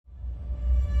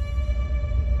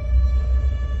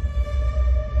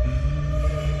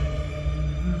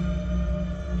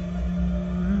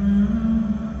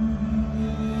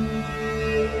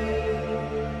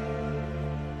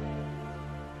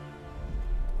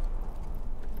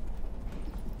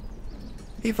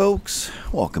Hey folks,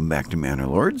 welcome back to Manor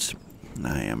Lords.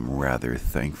 I am rather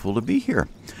thankful to be here.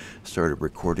 Started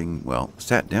recording, well,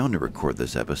 sat down to record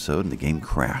this episode and the game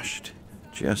crashed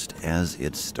just as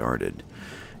it started.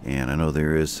 And I know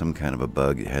there is some kind of a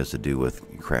bug that has to do with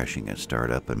crashing at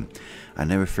startup, and I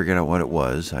never figured out what it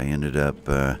was. I ended up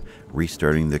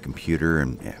restarting the computer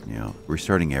and,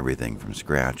 restarting everything from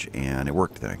scratch, and it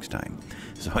worked the next time.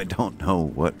 So I don't know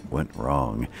what went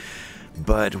wrong,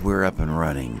 but we're up and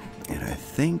running. And I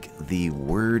think the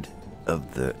word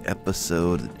of the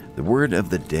episode, the word of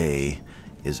the day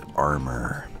is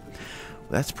armor.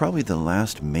 That's probably the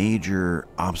last major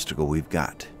obstacle we've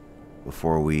got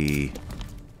before we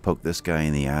poke this guy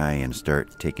in the eye and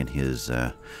start taking his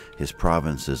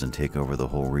provinces and take over the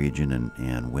whole region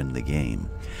and win the game.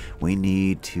 We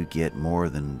need to get more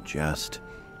than just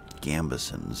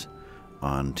gambesons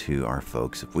onto our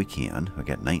folks if we can. I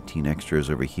got 19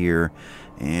 extras over here,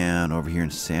 and over here in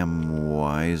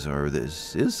Samwise, or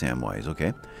this is Samwise,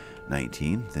 okay,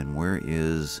 19. Then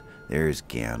there's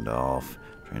Gandalf.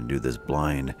 Trying to do this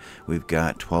blind. We've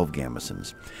got 12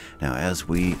 gambesons. Now as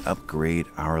we upgrade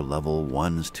our level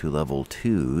 1s to level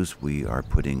 2s, we are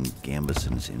putting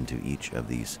gambesons into each of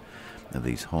these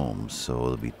homes, so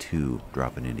there'll be 2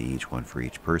 dropping into each, one for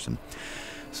each person.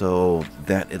 So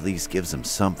that at least gives them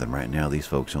something. Right now these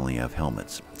folks only have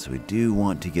helmets, so we do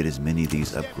want to get as many of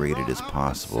these upgraded as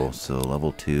possible. So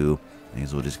level 2, may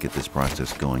as well just get this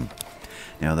process going.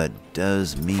 Now that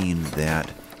does mean that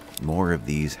more of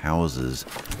these houses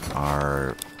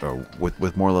are,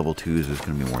 with more level 2s, there's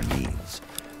going to be more needs.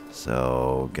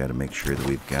 So got to make sure that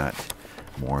we've got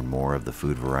more and more of the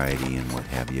food variety and what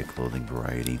have you, clothing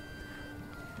variety.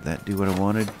 That do what I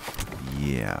wanted?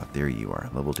 Yeah, there you are,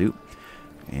 level 2.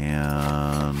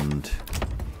 And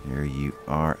there you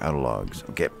are, out of logs.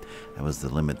 Okay, that was the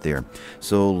limit there.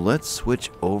 So let's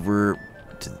switch over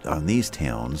on these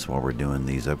towns while we're doing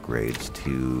these upgrades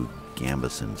to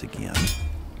gambesons again.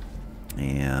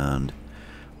 And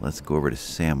let's go over to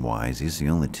Samwise. These are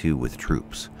the only 2 with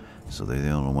troops, so they're the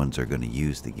only ones that are going to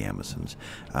use the gambesons.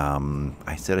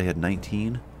 I said I had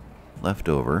 19 left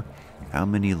over. How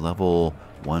many level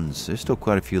 1s? There's still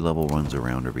quite a few level 1s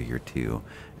around over here too,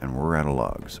 and we're out of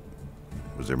logs.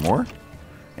 Was there more?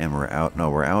 And we're out. No,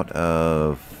 we're out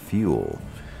of fuel.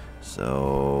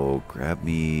 So grab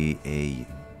me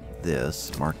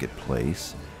this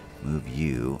marketplace. Move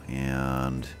you,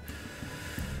 and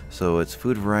so it's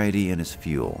food variety and it's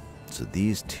fuel. So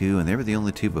these 2, and they were the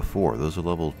only 2 before.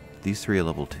 These 3 are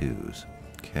level 2s.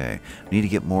 Okay, we need to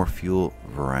get more fuel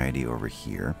variety over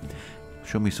here.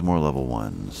 Show me some more level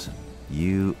 1s.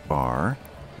 You are,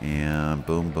 and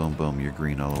boom, boom, boom. You're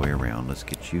green all the way around. Let's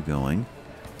get you going.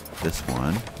 This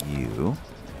one, you.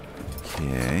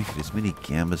 Okay, get as many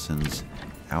gambesons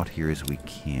out here as we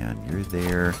can. You're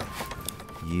there.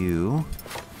 You.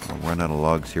 We'll run out of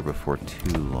logs here before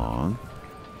too long.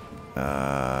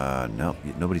 No,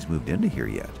 nobody's moved into here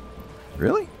yet.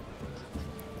 Really?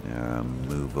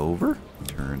 Move over.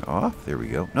 Turn off. There we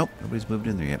go. Nope, nobody's moved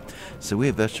in there yet. So we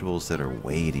have vegetables that are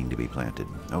waiting to be planted.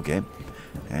 Okay.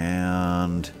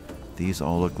 And these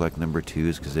all look like number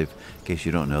 2s because in case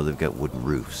you don't know, they've got wooden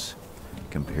roofs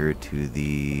compared to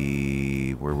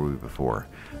where were we before?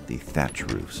 The thatch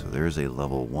roof. So there's a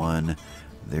level 1.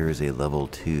 There's a level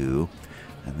 2.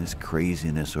 And this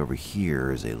craziness over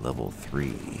here is a level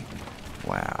 3.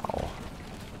 Wow.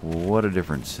 What a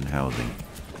difference in housing.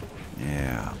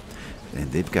 Yeah.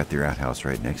 And they've got their outhouse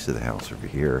right next to the house over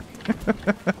here.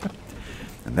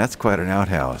 And that's quite an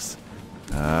outhouse.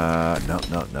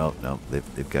 No.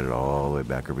 They've got it all the way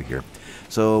back over here.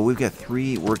 So we've got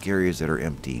 3 work areas that are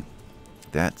empty.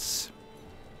 That's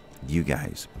you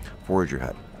guys. Forager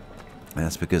hut. And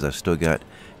that's because I've still got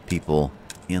people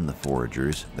in the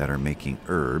foragers that are making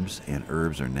herbs, and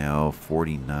herbs are now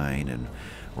 49, and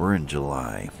we're in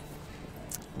July.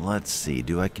 Let's see,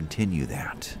 do I continue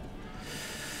that?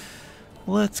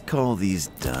 Let's call these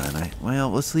done. Well,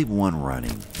 let's leave 1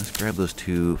 running. Let's grab those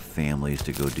 2 families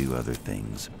to go do other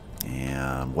things.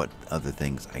 And what other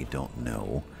things, I don't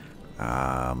know.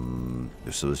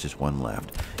 So there's just 1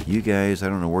 left. You guys, I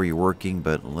don't know where you're working,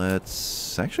 but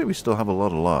actually we still have a lot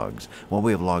of logs. Well,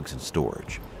 we have logs in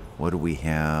storage. What do we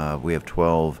have? We have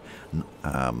 12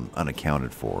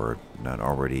 unaccounted for, not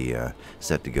already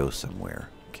set to go somewhere.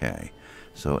 Okay.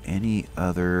 So any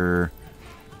other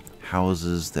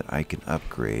houses that I can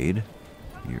upgrade?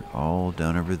 You're all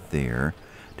done over there.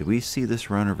 Do we see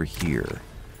this run over here?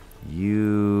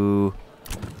 You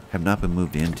have not been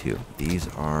moved into. These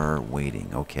are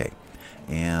waiting. Okay.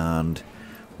 And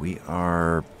we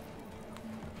are...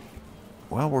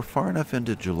 Well, we're far enough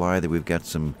into July that we've got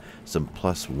some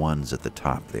plus 1s at the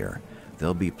top there.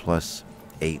 they'll be plus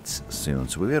 8s soon.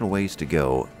 So we've got a ways to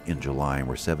go in July, and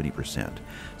we're 70%.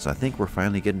 So I think we're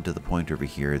finally getting to the point over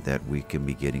here that we can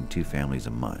be getting 2 families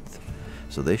a month.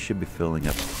 So they should be filling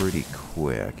up pretty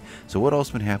quick. So what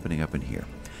else been happening up in here?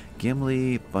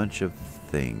 Gimli, bunch of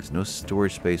things. No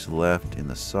storage space left in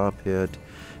the saw pit.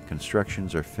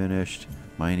 Constructions are finished.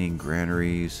 Mining,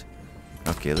 granaries.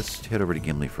 Okay, let's head over to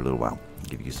Gimli for a little while.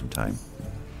 Give you some time.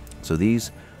 So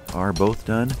these are both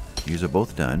done. These are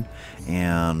both done.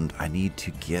 And I need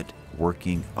to get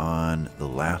working on the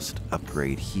last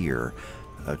upgrade here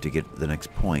to get the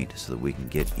next point so that we can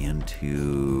get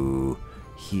into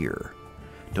here.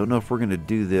 Don't know if we're going to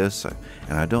do this,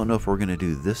 and I don't know if we're going to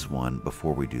do this one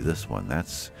before we do this one.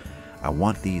 I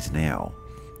want these now.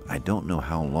 I don't know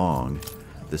how long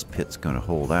this pit's going to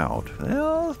hold out.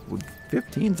 Well,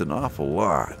 15's an awful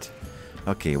lot.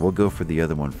 Okay, we'll go for the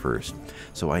other one first.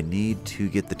 So I need to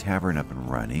get the tavern up and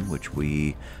running, which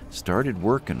we started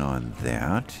working on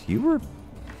that. You were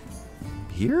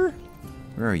here?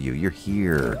 Where are you? You're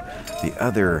here. The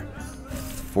other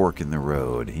fork in the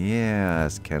road. Yeah,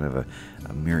 it's kind of a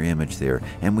mirror image there.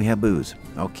 And we have booze.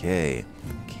 Okay.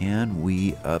 Can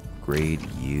we upgrade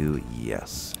you?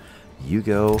 Yes. You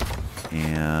go,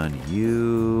 and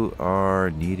you are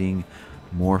needing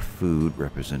more food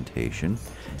representation.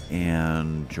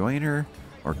 And joiner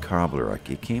or cobbler,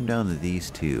 it came down to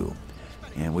these two.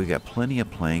 And we've got plenty of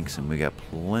planks, and we got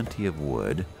plenty of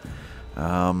wood.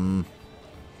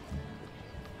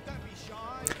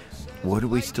 What do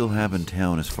we still have in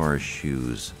town as far as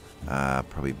shoes?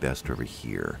 Probably best over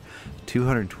here.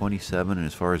 227, and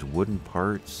as far as wooden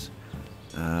parts,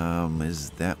 is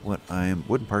that what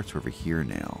wooden parts are over here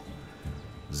now.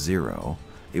 0.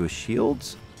 It was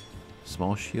shields?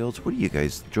 Small shields? What are you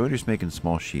guys? Joiner's making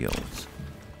small shields.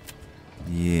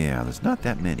 Yeah, there's not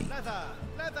that many.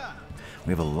 We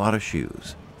have a lot of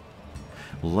shoes.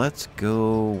 Let's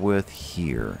go with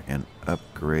here and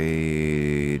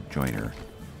upgrade joiner.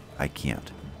 I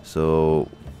can't. So,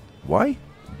 why?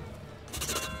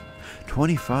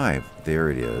 25.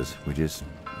 There it is. We just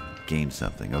gained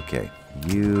something. Okay.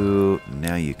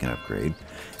 Now you can upgrade.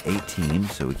 18,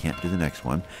 so we can't do the next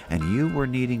one. And you were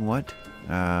needing what?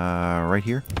 Right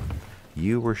here?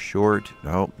 You were short.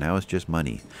 Oh, now it's just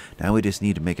money. Now we just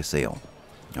need to make a sale.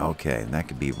 Okay, and that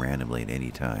could be randomly at any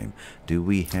time.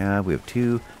 We have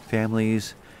 2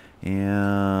 families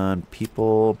and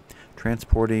people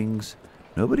transportings.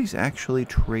 Nobody's actually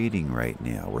trading right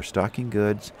now. We're stocking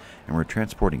goods and we're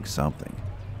transporting something.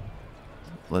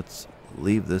 Let's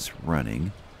leave this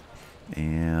running.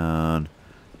 And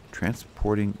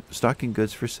stocking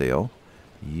goods for sale.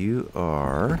 You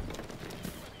are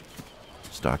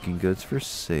stocking goods for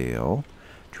sale.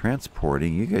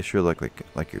 Transporting. You guys sure look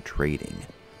like you're trading.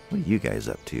 What are you guys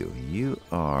up to? You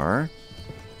are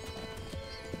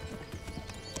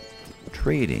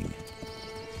trading.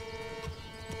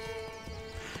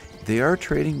 They are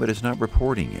trading, but it's not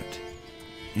reporting it.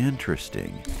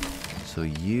 Interesting. So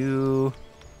you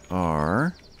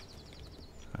are...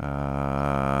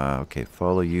 okay,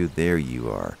 follow you. There you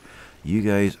are. You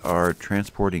guys are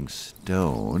transporting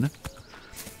stone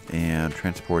and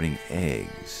transporting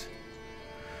eggs.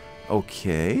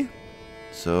 Okay.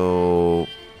 So...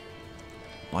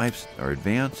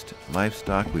 advanced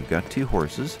livestock. We've got 2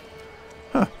 horses.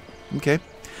 Huh. Okay.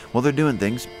 Well, they're doing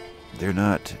things. They're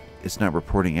not... It's not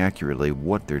reporting accurately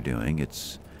what they're doing.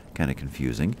 It's kind of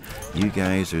confusing. You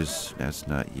guys, that's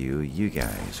not you. You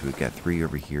guys, we've got 3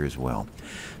 over here as well.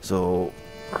 So,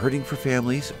 herding for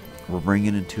families, we're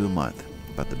bringing in 2 a month.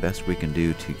 About the best we can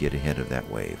do to get ahead of that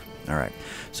wave. All right.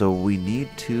 So we need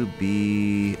to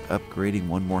be upgrading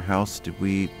one more house. Nope,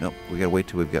 we got to wait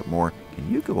till we've got more.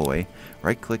 Can you go away?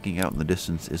 Right-clicking out in the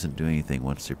distance isn't doing anything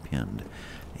once they're pinned.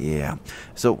 Yeah.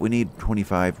 So we need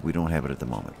 25. We don't have it at the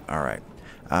moment. All right.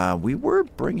 We were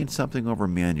bringing something over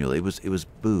manually. It was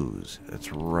booze.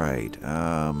 That's right.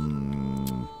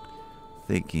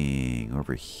 Thinking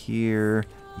over here.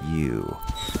 You.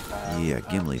 Yeah,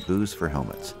 Gimli. Booze for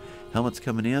helmets. Helmets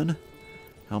coming in.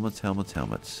 Helmets.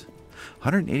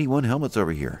 181 helmets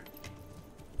over here.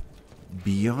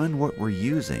 Beyond what we're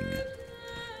using.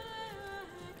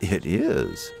 It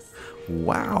is.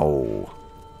 Wow.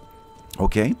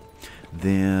 Okay.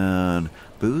 Then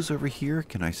booze over here.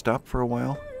 Can I stop for a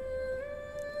while?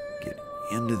 Get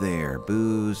into there.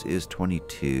 Booze is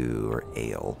 22, or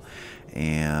ale.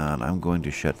 And I'm going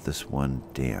to shut this one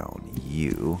down.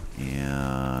 You.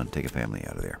 And take a family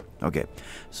out of there. Okay.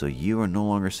 So you are no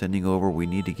longer sending over. We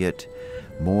need to get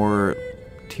more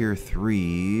tier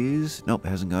 3s. Nope,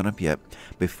 hasn't gone up yet.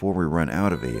 Before we run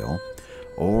out of ale.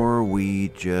 Or we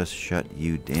just shut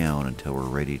you down until we're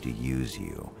ready to use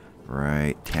you.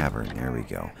 Right, tavern. There we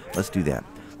go. Let's do that.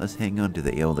 Let's hang on to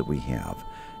the ale that we have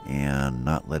and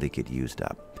not let it get used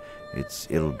up.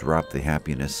 It'll drop the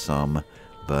happiness some,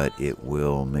 but it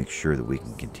will make sure that we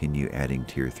can continue adding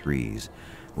tier 3s.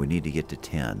 We need to get to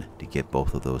 10 to get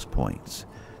both of those points.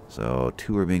 So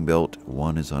 2 are being built,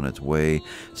 1 is on its way.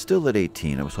 Still at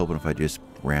 18. I was hoping if I just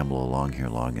ramble along here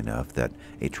long enough that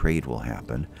a trade will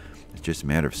happen. It's just a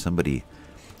matter of somebody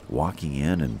walking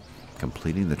in and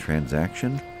completing the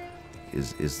transaction.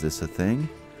 Is this a thing?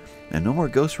 And no more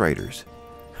ghostwriters.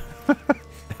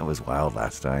 That was wild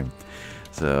last time.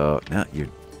 So now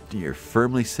you're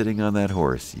firmly sitting on that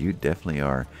horse. You definitely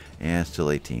are. And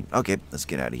still 18. Okay, let's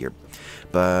get out of here.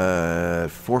 But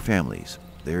 4 families.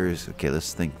 Okay,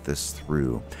 let's think this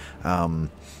through. Right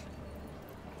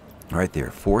there,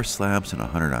 4 slabs and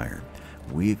 100 iron.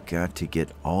 We've got to get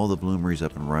all the bloomeries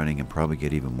up and running and probably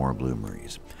get even more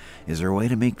bloomeries. Is there a way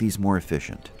to make these more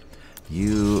efficient?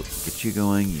 You, get you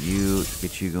going, you,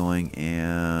 get you going,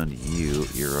 and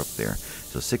you're up there.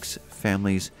 So 6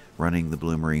 families running the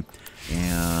bloomery,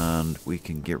 and we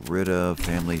can get rid of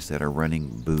families that are running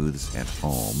booths at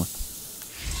home.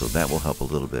 So that will help a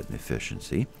little bit in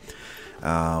efficiency.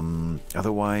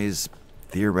 Otherwise,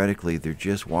 theoretically, they're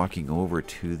just walking over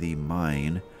to the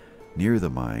mine, near the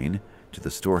mine, to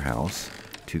the storehouse,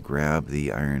 to grab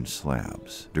the iron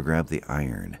slabs, to grab the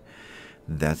iron.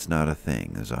 That's not a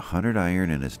thing. There's 100 iron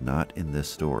and it's not in this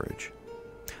storage.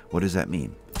 What does that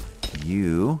mean?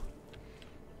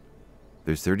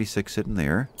 There's 36 sitting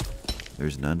there.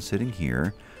 There's none sitting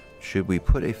here. Should we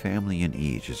put a family in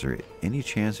each? Is there any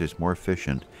chance it's more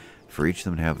efficient for each of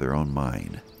them to have their own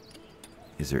mine?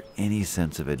 Is there any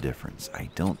sense of a difference? I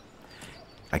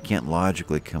can't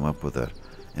logically come up with a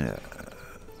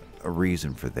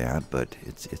reason for that, but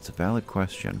it's a valid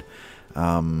question.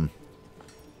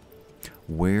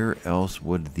 Where else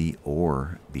would the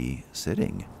ore be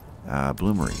sitting?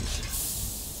 Bloomeries.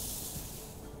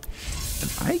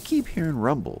 And I keep hearing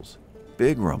rumbles,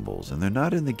 big rumbles, and they're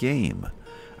not in the game.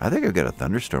 I think I've got a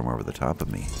thunderstorm over the top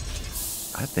of me.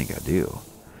 I think I do.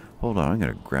 Hold on, I'm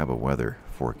going to grab a weather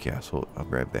forecast. I'll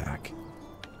be right back.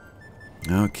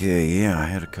 Okay, yeah, I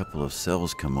had a couple of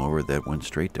cells come over that went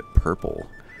straight to purple.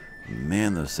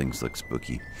 Man, those things look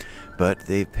spooky. But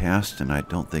they've passed, and I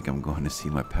don't think I'm going to see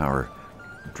my power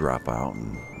drop out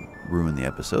and ruin the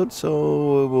episode,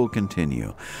 so we'll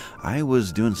continue. I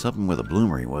was doing something with a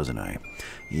bloomery, wasn't I?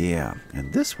 Yeah,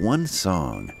 and this one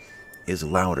song is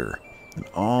louder than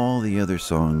all the other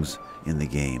songs in the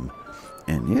game.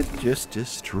 And it just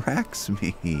distracts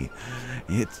me.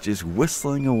 It's just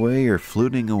whistling away or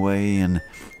fluting away, and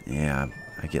yeah,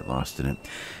 I get lost in it.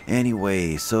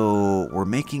 Anyway, so we're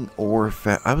making ore.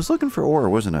 I was looking for ore,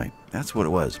 wasn't I? That's what it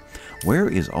was. Where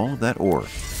is all of that ore?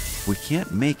 We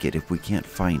can't make it if we can't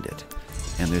find it.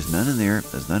 And there's none in there,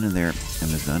 there's none in there, and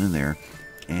there's none in there,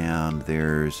 and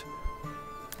there's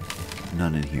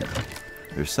none in here.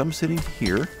 There's some sitting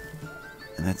here,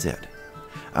 and that's it.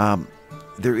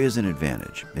 There is an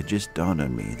advantage. It just dawned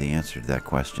on me, the answer to that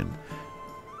question.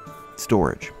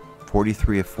 Storage,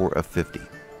 43 of 50.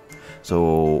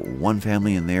 So 1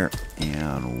 family in there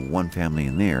and 1 family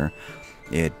in there,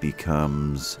 it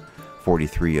becomes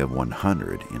 43 of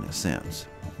 100 in a sense.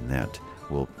 And that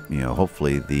will,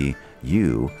 hopefully the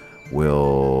U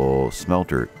will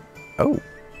smelter. Oh,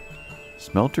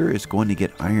 smelter is going to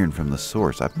get iron from the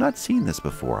source. I've not seen this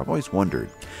before. I've always wondered,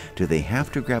 do they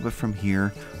have to grab it from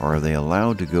here, or are they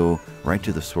allowed to go right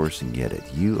to the source and get it?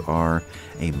 You are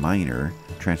a miner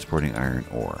transporting iron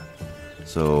ore.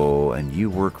 So, and you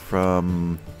work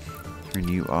from, turn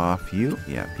you off,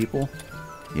 people.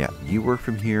 Yeah, you work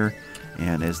from here,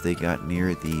 and as they got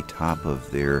near the top of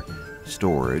their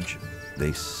storage,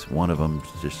 one of them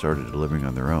just started delivering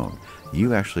on their own.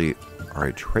 You actually are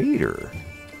a trader.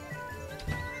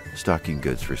 Stocking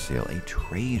goods for sale. A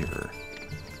trader.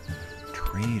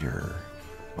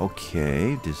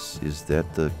 Okay, is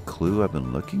that the clue I've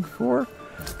been looking for?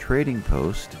 Trading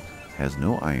post has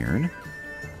no iron.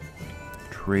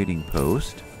 Trading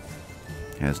post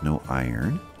has no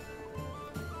iron.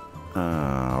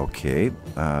 Okay.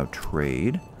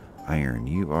 Trade. Iron.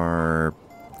 You are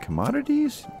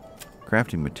commodities?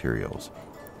 Crafting materials.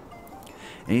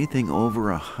 Anything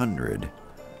over 100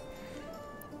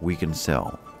 we can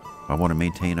sell. I want to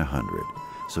maintain 100.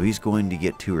 So he's going to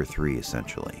get 2 or 3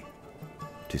 essentially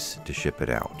to ship it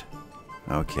out.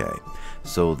 Okay.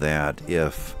 So that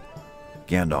if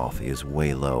Gandalf is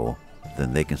way low,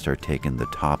 then they can start taking the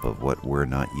top of what we're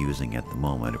not using at the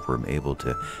moment if we're able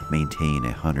to maintain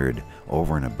 100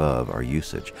 over and above our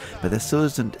usage. But that still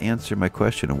doesn't answer my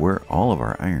question of where all of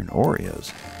our iron ore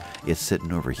is. It's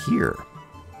sitting over here.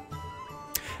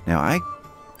 Now,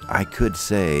 I could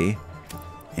say,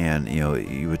 and you know,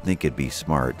 you would think it'd be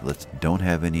smart, let's don't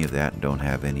have any of that and don't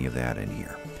have any of that in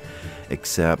here.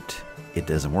 Except it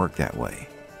doesn't work that way.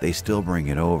 They still bring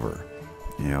it over.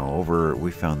 You know,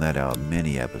 we found that out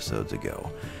many episodes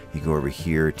ago. You go over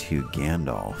here to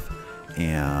Gandalf,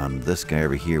 and this guy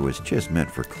over here was just meant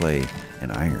for clay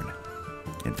and iron.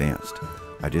 Advanced.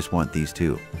 I just want these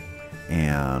two.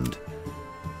 And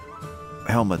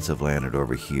helmets have landed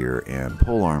over here, and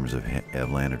pole arms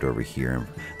have landed over here. And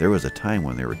there was a time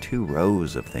when there were 2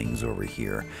 rows of things over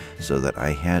here, so that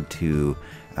I had to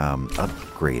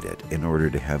upgrade it in order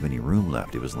to have any room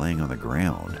left. It was laying on the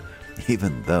ground,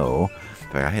 even though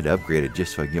I had to upgrade it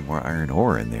just so I could get more iron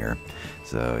ore in there.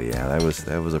 So yeah, that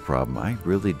was a problem. I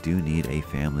really do need a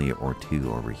family or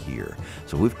 2 over here.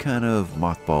 So we've kind of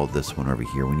mothballed this one over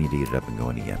here. We need to get it up and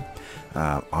going again.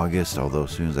 August, although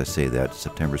as soon as I say that,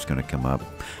 September's going to come up.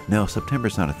 No,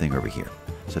 September's not a thing over here.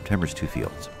 September's 2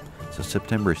 fields. So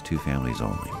September is 2 families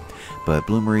only. But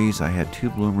bloomeries, I had 2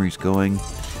 bloomeries going,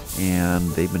 and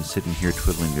they've been sitting here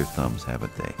twiddling their thumbs,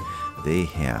 haven't they? They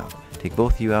have. Take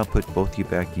both of you out, put both of you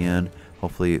back in.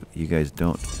 Hopefully you guys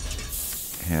don't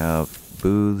have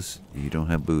booths. You don't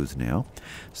have booths now.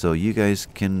 So you guys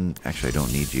can... Actually, I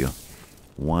don't need you.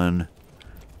 1...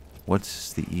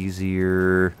 What's the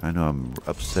easier... I know I'm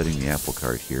upsetting the apple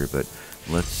cart here, but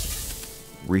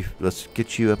let's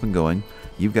get you up and going.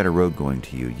 You've got a road going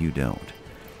to you. You don't.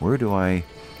 Where do I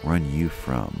run you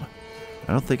from?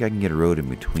 I don't think I can get a road in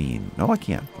between. No, I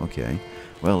can't. Okay.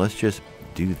 Well, let's just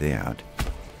do that.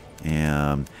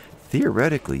 And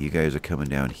theoretically, you guys are coming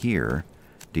down here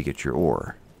to get your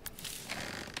ore.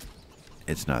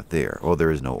 It's not there. Oh,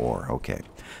 there is no ore. Okay.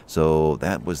 So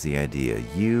that was the idea.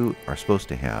 You are supposed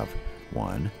to have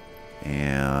 1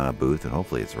 and a booth, and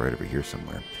hopefully it's right over here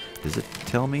somewhere. Does it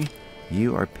tell me?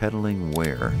 You are peddling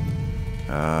where?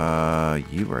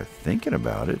 You are thinking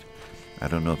about it. I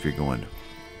don't know if you're going...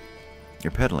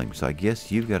 You're peddling, so I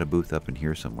guess you've got a booth up in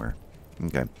here somewhere.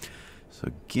 Okay. So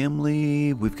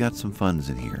Gimli, we've got some funds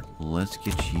in here. Let's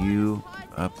get you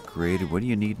upgraded. What do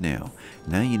you need now?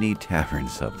 Now you need tavern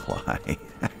supply.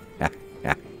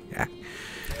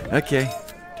 Okay,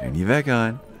 turn you back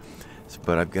on.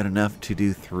 But I've got enough to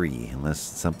do 3,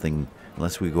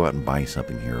 unless we go out and buy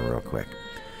something here real quick.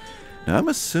 Now I'm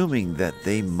assuming that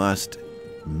they must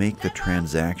make the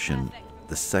transaction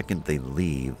the second they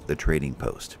leave the trading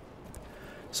post,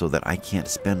 so that I can't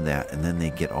spend that, and then they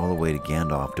get all the way to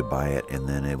Gandalf to buy it, and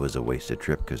then it was a wasted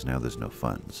trip because now there's no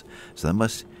funds. So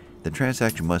the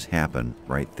transaction must happen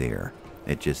right there.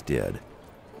 It just did.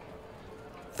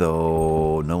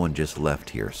 Though no one just left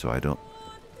here, so I don't...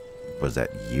 Was that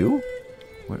you?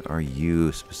 What are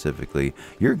you specifically?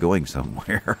 You're going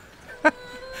somewhere.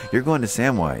 You're going to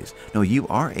Samwise. No, you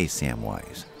are a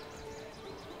Samwise.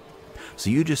 So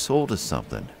you just sold us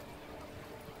something.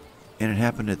 And it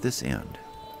happened at this end.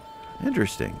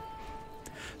 Interesting.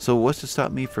 So what's to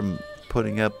stop me from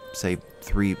putting up, say,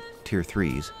 3 tier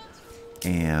 3s,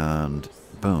 and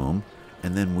boom,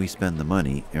 and then we spend the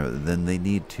money, or then they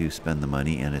need to spend the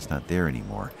money, and it's not there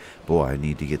anymore. Boy, I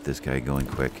need to get this guy going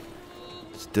quick.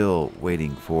 Still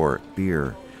waiting for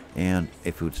beer and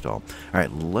a food stall.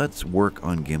 Alright, let's work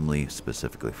on Gimli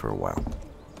specifically for a while.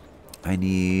 I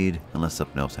need, unless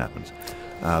something else happens.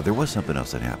 There was something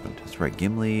else that happened. That's right,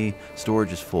 Gimli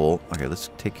storage is full. Okay,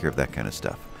 let's take care of that kind of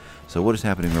stuff. So what is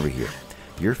happening over here?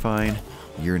 You're fine,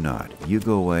 you're not. You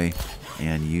go away,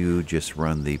 and you just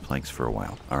run the planks for a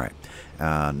while. Alright,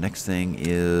 next thing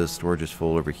is storage is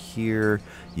full over here.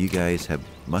 You guys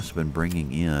must have been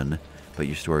bringing in, but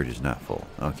your storage is not full.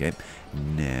 Okay,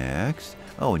 next.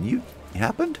 Oh, and you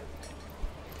happened?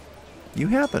 You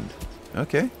happened.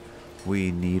 Okay,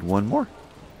 we need 1 more.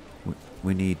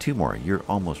 We need 2 more. You're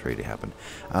almost ready to happen.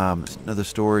 Another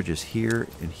storage is here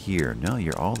and here. No,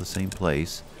 you're all the same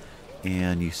place.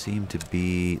 And you seem to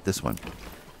be this one.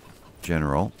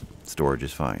 General. Storage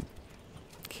is fine.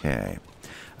 Okay.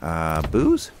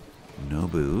 Booze? No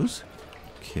booze.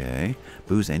 Okay.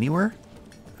 Booze anywhere?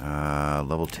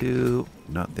 Level 2.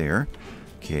 Not there.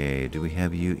 Okay. Do we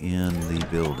have you in the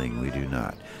building? We do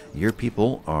not. Your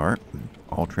people are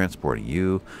all transporting.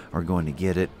 You are going to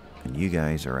get it. And you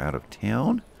guys are out of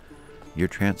town. You're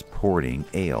transporting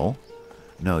ale.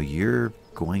 No, you're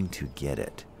going to get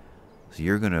it. So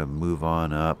you're going to move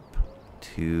on up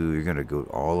to... You're going to go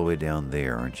all the way down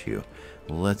there, aren't you?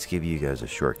 Let's give you guys a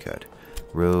shortcut.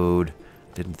 Road.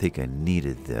 Didn't think I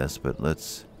needed this, but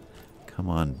let's come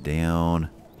on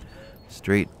down.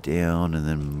 Straight down and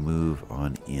then move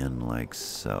on in like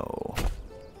so.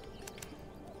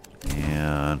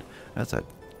 And that's a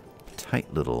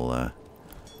tight little...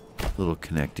 little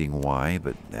connecting Y,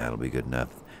 but that'll be good enough.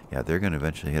 Yeah, they're going to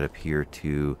eventually head up here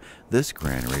to this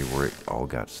granary where it all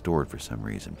got stored for some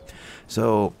reason.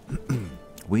 So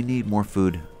we need more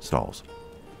food stalls.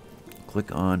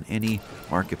 Click on any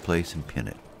marketplace and pin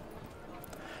it.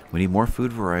 We need more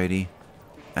food variety.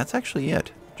 That's actually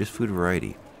it. Just food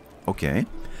variety. Okay.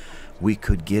 We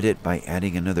could get it by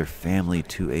adding another family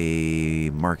to a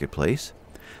marketplace.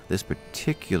 This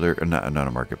particular, not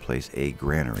a marketplace, a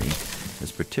granary.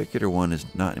 This particular one is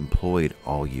not employed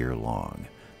all year long.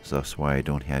 So that's why I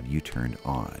don't have you turned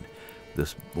on.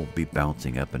 This will be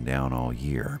bouncing up and down all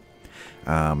year.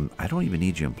 I don't even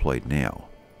need you employed now.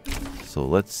 So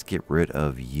let's get rid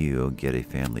of you and get a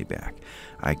family back.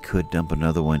 I could dump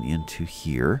another one into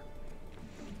here.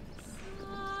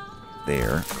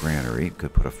 There, granary.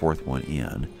 Could put a fourth one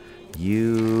in.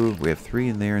 We have 3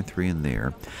 in there and 3 in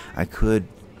there. I could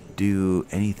do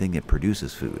anything that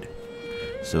produces food.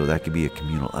 So that could be a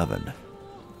communal oven.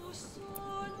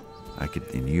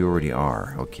 And you already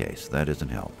are. Okay, so that doesn't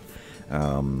help.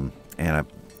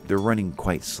 They're running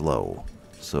quite slow.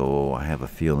 So I have a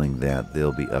feeling that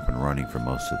they'll be up and running for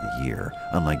most of the year.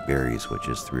 Unlike berries, which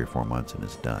is 3 or 4 months and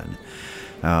is done.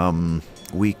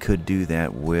 We could do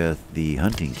that with the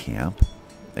hunting camp.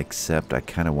 Except I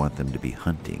kind of want them to be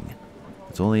hunting.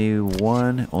 It's only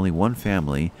one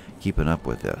family keeping up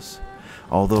with this.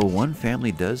 Although one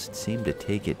family does seem to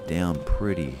take it down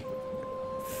pretty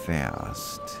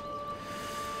fast.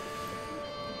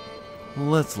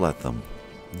 Let's let them.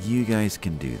 You guys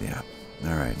can do that.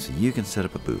 Alright, so you can set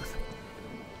up a booth.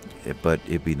 But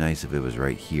it'd be nice if it was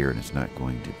right here and it's not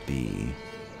going to be.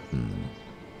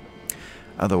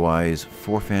 Otherwise,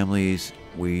 4 families,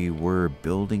 we were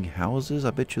building houses.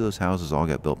 I bet you those houses all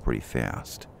got built pretty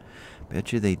fast.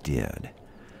 Bet you they did.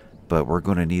 But we're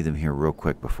going to need them here real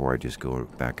quick before I just go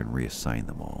back and reassign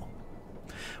them all.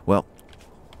 Well,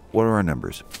 what are our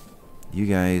numbers? You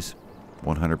guys,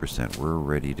 100%. We're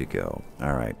ready to go.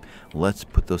 Alright, let's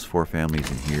put those 4 families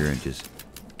in here and just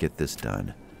get this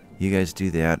done. You guys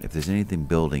do that. If there's anything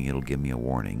building, it'll give me a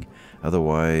warning.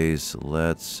 Otherwise,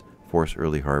 let's force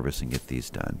early harvest and get these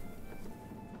done.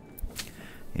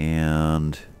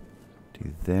 And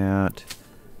do that.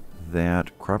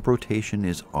 That crop rotation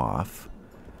is off.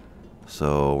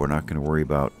 So we're not going to worry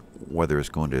about whether it's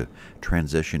going to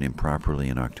transition improperly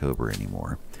in October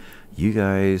anymore. You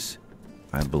guys,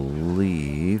 I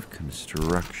believe,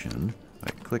 construction.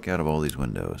 I click out of all these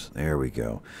windows. There we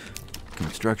go.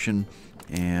 Construction.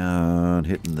 And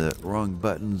hitting the wrong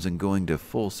buttons and going to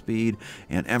full speed.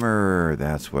 And Emmer,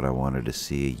 that's what I wanted to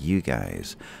see. You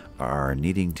guys are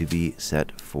needing to be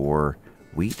set for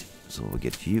wheat. So we'll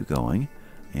get you going.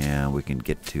 And we can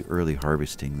get to early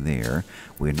harvesting there.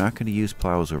 We're not going to use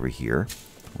plows over here.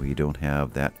 We don't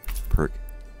have that perk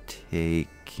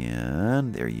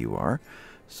taken. There you are.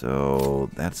 So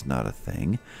that's not a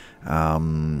thing.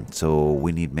 So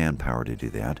we need manpower to do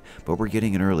that. But we're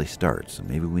getting an early start, so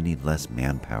maybe we need less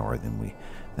manpower than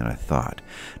I thought.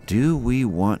 Do we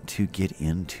want to get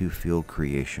into field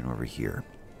creation over here?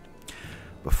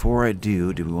 Before I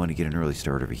do we want to get an early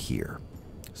start over here?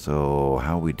 So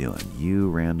how are we doing? You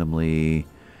randomly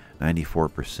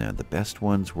 94%. The best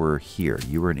ones were here.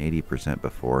 You were at 80%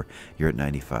 before. You're at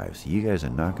 95. So you guys are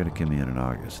not going to come in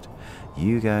August.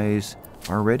 You guys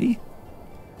are ready?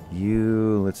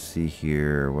 Let's see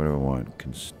here. What do I want?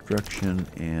 Construction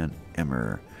and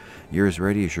Emmer. You're as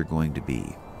ready as you're going to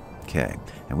be. Okay.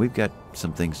 And we've got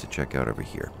some things to check out over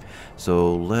here.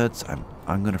 So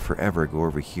I'm going to forever go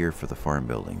over here for the farm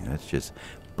building. That's just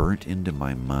burnt into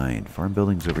my mind. Farm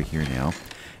building's over here now.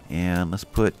 And let's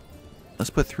put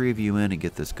 3 of you in and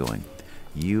get this going.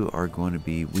 You are going to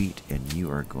be wheat and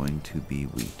you are going to be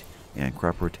wheat. And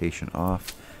crop rotation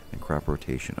off and crop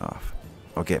rotation off.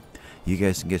 Okay. You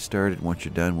guys can get started. Once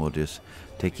you're done, we'll just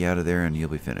take you out of there and you'll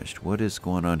be finished. What is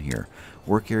going on here?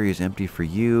 Work area is empty for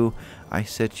you. I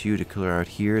set you to clear out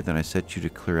here, then I set you to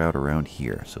clear out around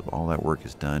here. So all that work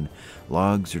is done.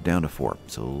 Logs are down to 4.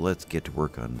 So let's get to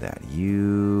work on that.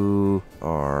 You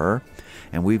are,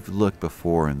 and we've looked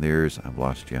before, and I've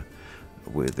lost you.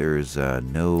 There's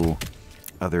no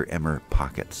other Emmer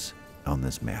pockets on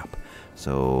this map.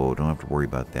 So don't have to worry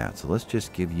about that. So let's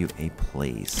just give you a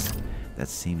place that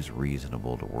seems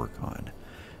reasonable to work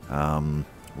on.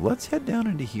 Let's head down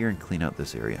into here and clean out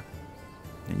this area.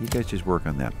 And you guys just work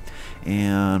on that.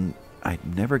 And I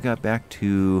never got back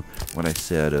to what I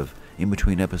said of in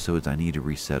between episodes I need to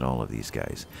reset all of these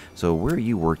guys. So where are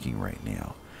you working right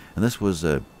now? And this was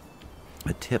a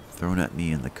tip thrown at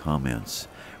me in the comments.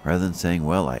 Rather than saying,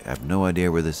 well, I have no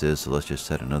idea where this is, so let's just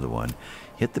set another one.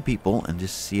 Hit the people and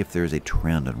just see if there's a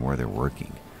trend on where they're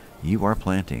working. You are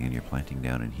planting, and you're planting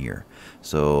down in here.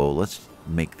 So let's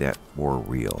make that more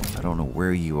real. I don't know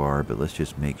where you are, but let's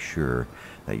just make sure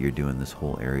that you're doing this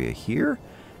whole area here.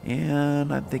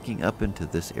 And I'm thinking up into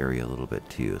this area a little bit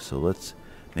too. So let's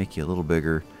make you a little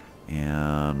bigger.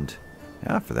 And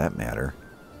for that matter,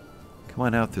 come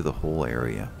on out through the whole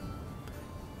area.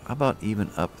 How about even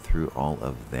up through all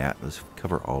of that? Let's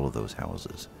cover all of those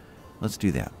houses. Let's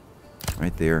do that.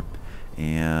 Right there.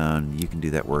 And you can do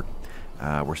that work.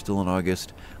 We're still in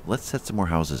August. Let's set some more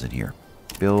houses in here.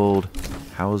 Build.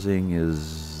 Housing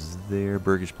is there.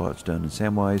 Burgish plots done in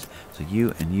Samwise. So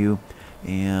you and you.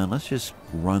 And let's just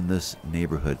run this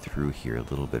neighborhood through here a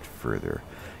little bit further.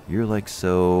 You're like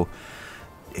so.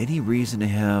 Any reason to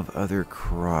have other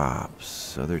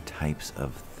crops, other types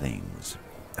of things?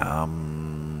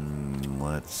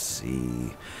 Let's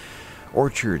see.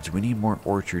 Orchards. We need more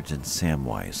orchards in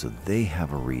Samwise, so they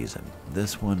have a reason.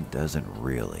 This one doesn't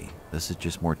really. This is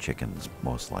just more chickens,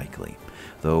 most likely.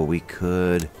 Though we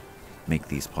could make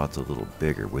these plots a little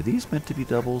bigger. Were these meant to be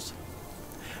doubles?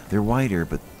 They're wider,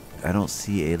 but I don't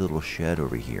see a little shed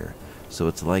over here. So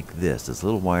it's like this. It's a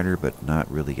little wider, but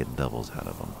not really getting doubles out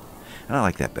of them. And I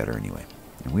like that better anyway.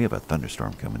 And we have a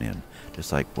thunderstorm coming in,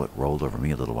 just like what rolled over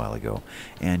me a little while ago.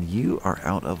 And you are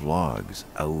out of logs.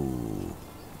 Oh,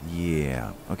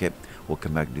 yeah. Okay, we'll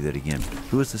come back and do that again.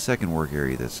 Who is the second work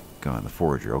area that's gone? The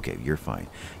forager. Okay, you're fine.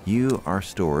 You are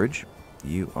storage.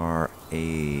 You are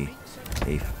a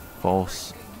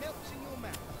false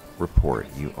report.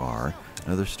 You are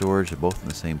another storage. They're both in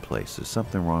the same place. There's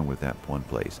something wrong with that one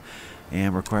place.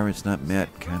 And requirements not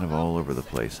met, kind of all over the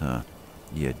place, huh?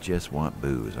 You just want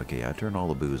booze. Okay, I turned all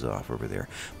the booze off over there.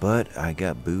 But I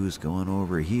got booze going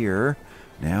over here.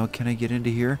 Now, can I get into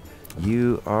here?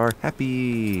 You are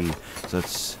happy. So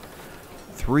it's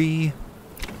 3.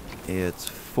 It's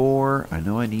 4. I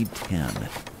know I need 10.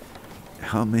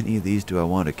 How many of these do I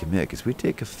want to commit? Because we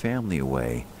take a family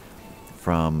away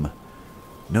from...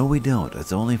 No, we don't.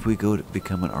 It's only if we go to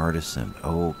become an artisan.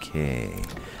 Okay.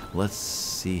 Let's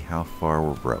see how far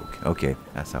we're broke. Okay,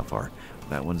 that's how far.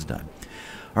 That one's done.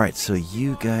 All right, so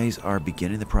you guys are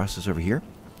beginning the process over here.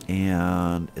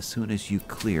 And as soon as you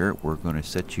clear, we're going to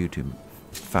set you to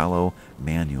fallow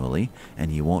manually,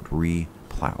 and you won't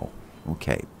re-plow.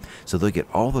 Okay, so they'll get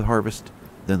all the harvest,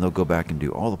 then they'll go back and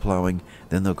do all the plowing,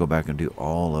 then they'll go back and do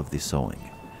all of the sowing.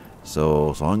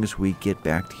 So as long as we get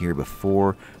back to here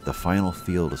before the final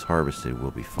field is harvested,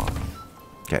 we'll be fine.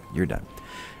 Okay, you're done.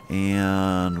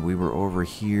 And we were over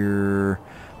here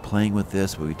playing with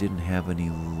this, but we didn't have any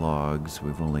logs.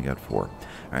 We've only got 4.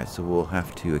 Alright, so we'll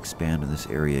have to expand in this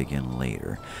area again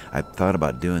later. I thought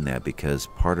about doing that because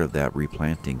part of that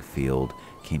replanting field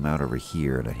came out over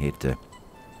here, and I hate to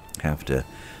have to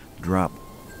drop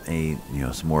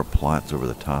some more plots over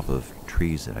the top of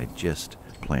trees that I just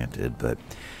planted, but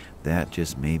that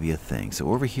just may be a thing. So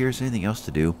over here, is there anything else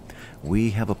to do?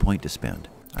 We have a point to spend.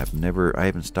 I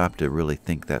haven't stopped to really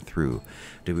think that through.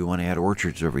 Do we want to add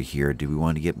orchards over here? Do we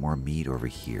want to get more meat over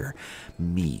here?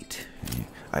 Meat.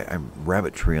 I'm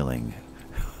rabbit trailing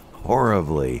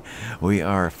horribly. We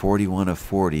are 41 of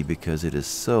 40 because it is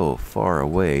so far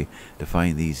away to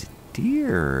find these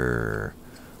deer.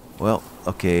 Well,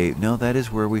 okay, no, that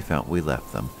is where we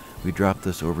left them. We dropped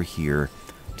this over here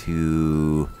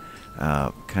to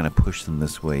kind of push them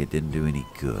this way. It didn't do any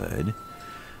good.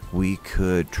 We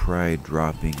could try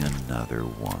dropping another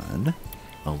one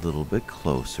a little bit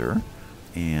closer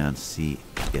and see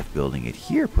if building it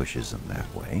here pushes them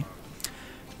that way.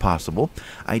 Possible.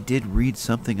 I did read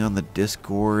something on the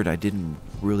Discord. I didn't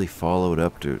really follow it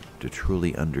up to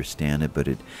truly understand it, but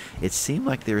it seemed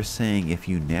like they were saying if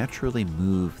you naturally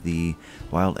move the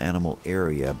wild animal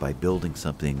area by building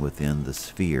something within the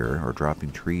sphere or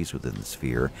dropping trees within the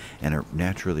sphere and it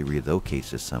naturally relocates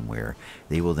to somewhere,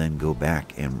 they will then go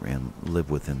back and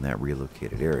live within that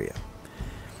relocated area.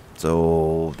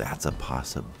 So that's a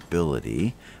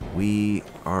possibility. We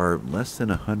are less than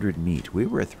 100 meat. We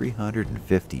were at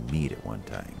 350 meat at one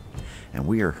time. And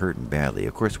we are hurting badly.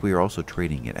 Of course, we are also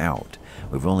trading it out.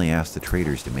 We've only asked the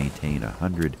traders to maintain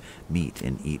 100 meat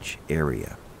in each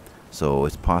area. So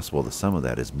it's possible that some of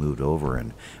that is moved over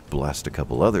and blessed a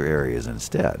couple other areas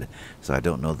instead. So I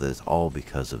don't know that it's all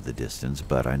because of the distance,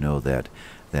 but I know that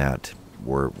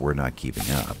we're not keeping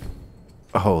up.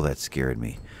 Oh, that scared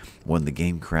me. When the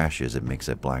game crashes, it makes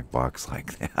a black box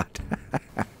like that.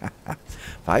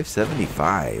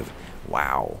 575.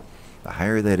 Wow. The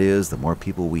higher that is, the more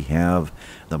people we have,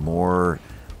 the more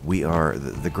we are,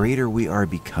 the greater we are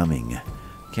becoming.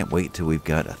 Can't wait till we've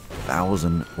got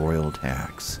 1,000 royal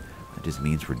tax. That just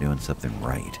means we're doing something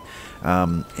right.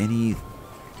 Any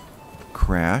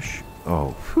crash?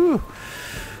 Oh, whew.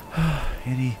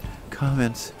 Any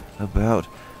comments about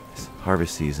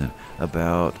harvest season,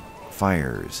 about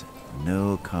fires?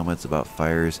 No comments about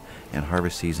fires, and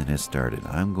harvest season has started.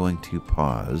 I'm going to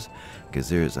pause because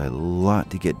there's a lot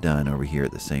to get done over here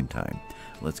at the same time.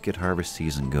 Let's get harvest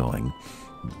season going.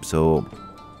 So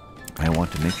I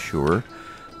want to make sure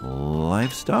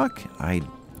livestock, I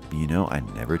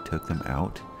never took them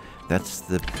out. That's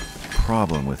the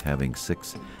problem with having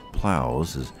 6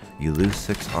 plows, is you lose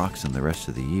 6 oxen the rest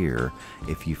of the year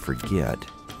if you forget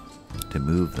to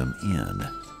move them in.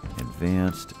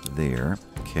 Advanced there.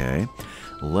 Okay.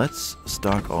 Let's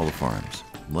stock all the farms.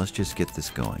 Let's just get this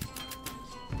going.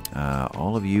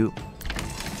 All of you,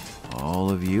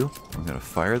 we're going to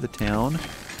fire the town,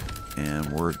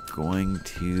 and we're going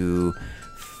to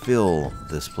fill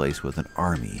this place with an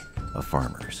army of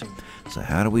farmers. So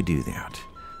how do we do that?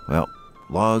 Well,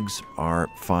 logs are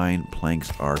fine,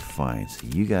 planks are fine. So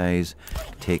you guys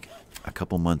take a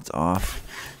couple months off,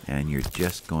 and you're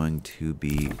just going to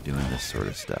be doing this sort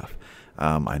of stuff.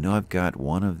 I know I've got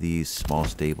one of these small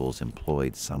stables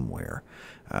employed somewhere.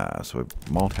 So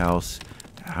malt house.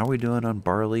 How are we doing on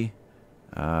barley?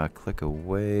 Click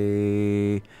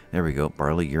away. There we go.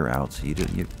 Barley, you're out. So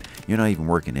you're not even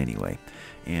working anyway.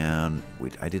 And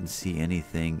I didn't see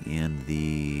anything in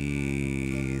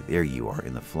the... There you are,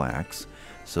 in the flax.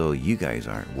 So you guys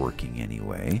aren't working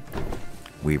anyway.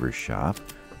 Weaver's shop.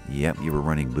 Yep, you were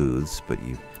running booths, but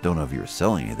you don't know if you were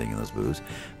selling anything in those booths.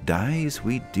 Dyes,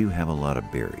 we do have a lot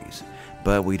of berries,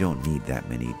 but we don't need that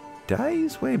many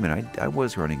dyes. Wait a minute, I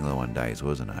was running low on dyes,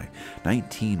 wasn't I?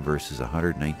 19 versus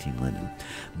 119 linen.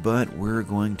 But we're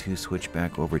going to switch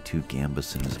back over to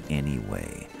gambesons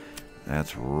anyway.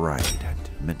 That's right. I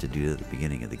meant to do it at the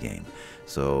beginning of the game.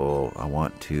 So I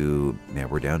want to... Yeah,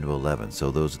 we're down to 11.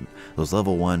 So those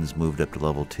level 1s moved up to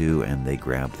level 2, and they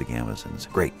grabbed the gambesons.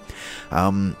 Great.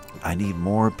 I need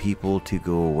more people to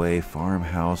go away.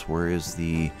 Farmhouse, where is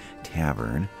the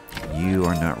tavern? You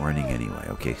are not running anyway.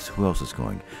 Okay, so who else is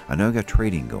going? I know I got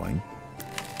trading going.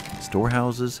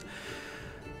 Storehouses.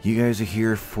 You guys are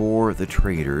here for the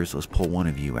traders. Let's pull one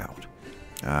of you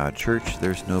out. Church,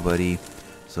 there's nobody.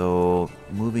 So,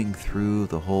 moving through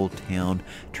the whole town.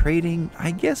 Trading,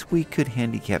 I guess we could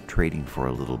handicap trading for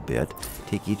a little bit.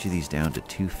 Take each of these down to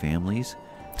 2 families.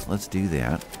 Let's do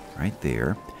that right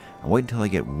there. I'll wait until I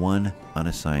get 1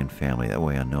 unassigned family. That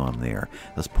way I know I'm there.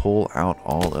 Let's pull out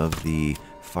all of the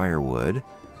firewood.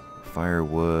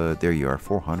 Firewood, there you are,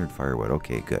 400 firewood.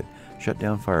 Okay, good. Shut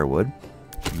down firewood.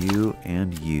 You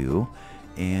and you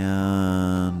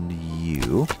and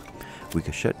you. We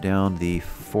could shut down the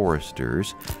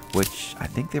foresters, which I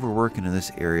think they were working in this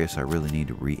area, so I really need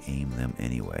to re-aim them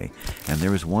anyway. And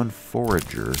there was 1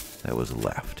 forager that was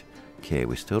left. Okay,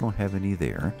 we still don't have any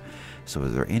there. So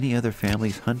is there any other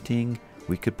families hunting?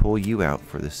 We could pull you out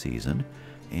for the season.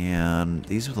 And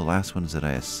these are the last ones that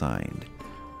I assigned.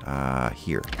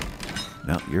 Here.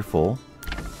 No, you're full.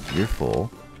 You're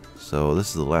full. So this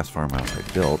is the last farmhouse I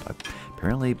built.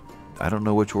 Apparently... I don't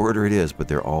know which order it is, but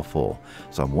they're all full.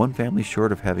 So I'm 1 family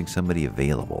short of having somebody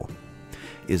available.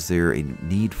 Is there a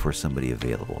need for somebody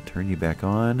available? Turn you back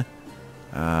on.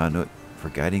 No, for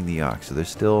guiding the ox. So there's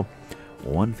still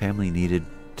 1 family needed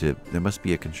to... There must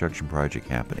be a construction project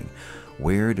happening.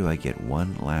 Where do I get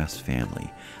 1 last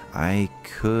family? I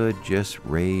could just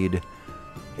raid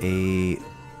a...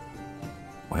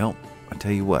 Well, I'll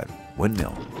tell you what.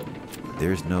 Windmill.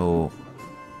 There's no...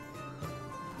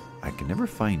 I can never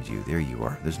find you. There you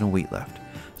are. There's no wheat left.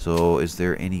 So is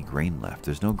there any grain left?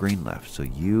 There's no grain left. So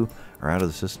you are out of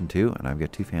the system too, and I've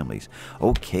got 2 families.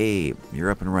 Okay,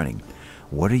 you're up and running.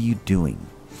 What are you doing?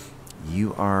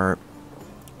 You are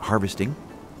harvesting,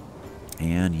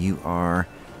 and you are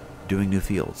doing new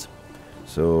fields.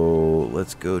 So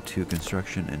let's go to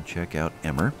construction and check out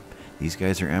emmer. These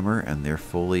guys are emmer, and they're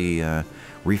fully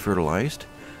refertilized.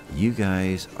 You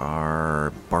guys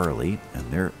are barley, and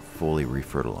they're fully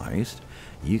refertilized.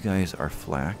 You guys are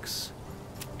flax,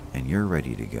 and you're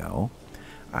ready to go.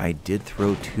 I did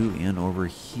throw 2 in over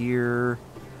here,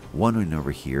 1 in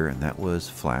over here, and that was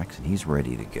flax, and he's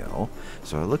ready to go.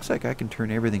 So it looks like I can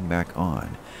turn everything back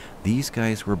on. These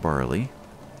guys were barley,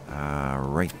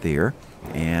 right there,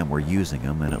 and we're using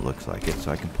them, and it looks like it.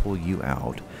 So I can pull you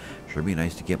out. Sure be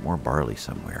nice to get more barley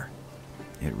somewhere.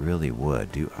 It really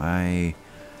would.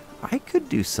 I could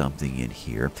do something in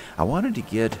here. I wanted to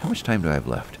get... How much time do I have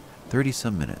left?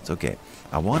 30-some minutes. Okay.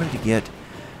 I wanted to get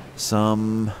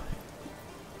some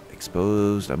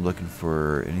exposed. I'm looking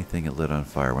for anything that lit on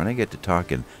fire. When I get to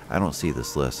talking, I don't see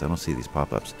this list. I don't see these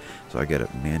pop-ups. So I got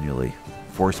to manually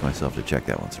force myself to check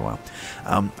that once in a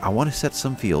while. I want to set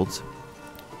some fields,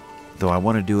 though I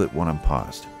want to do it when I'm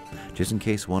paused. just in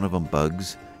case one of them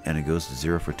bugs and it goes to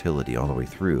 0 fertility all the way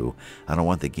through. I don't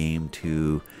want the game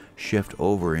to shift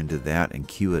over into that and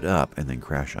queue it up and then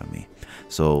crash on me.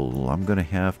 So I'm going to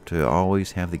have to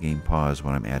always have the game pause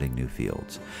when I'm adding new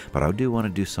fields. But I do want to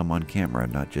do some on camera,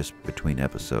 not just between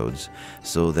episodes,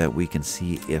 so that we can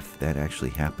see if that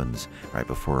actually happens right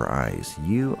before our eyes.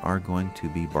 You are going to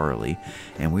be barley,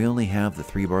 and we only have the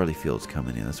 3 barley fields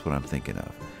coming in. That's what I'm thinking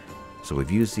of. So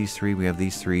we've used these 3, we have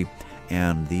these 3,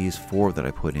 and these 4 that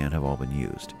I put in have all been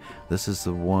used. This is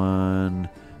the one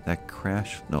that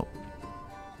crashed. No.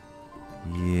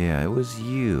 Yeah, it was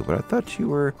you, but I thought you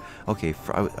were... Okay,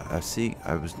 I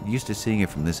was used to seeing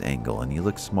it from this angle, and you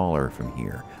look smaller from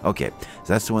here. Okay,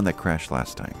 so that's the one that crashed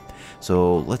last time.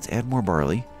 So let's add more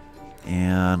barley,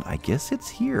 and I guess it's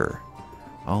here.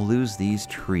 I'll lose these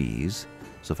trees.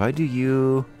 So if I do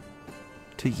you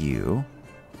to you,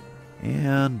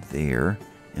 and there,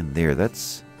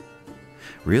 that's...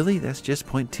 Really? That's just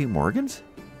 0.2 Morgans?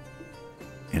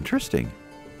 Interesting.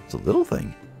 It's a little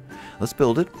thing. Let's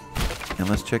build it. And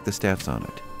let's check the stats on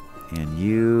it. And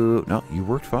you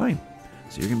worked fine.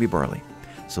 So you're going to be barley.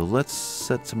 So let's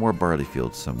set some more barley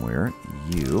fields somewhere.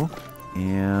 You,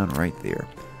 and right there.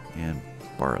 And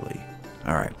barley.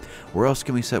 Alright. Where else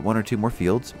can we set 1 or 2 more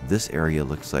fields? This area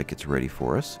looks like it's ready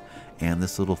for us. And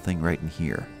this little thing right in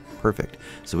here. Perfect.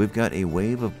 So we've got a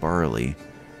wave of barley.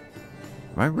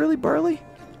 Am I really barley?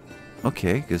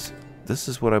 Okay, because this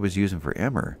is what I was using for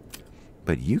emmer.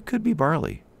 But you could be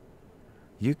barley.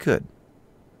 You could.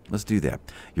 Let's do that.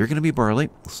 You're going to be barley,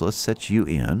 so let's set you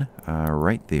in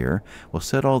right there. We'll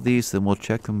set all these, then we'll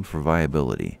check them for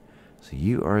viability. So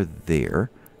you are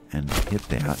there, and hit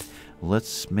that.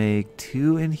 Let's make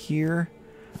 2 in here.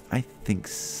 I think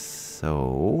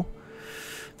so.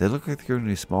 They look like they're going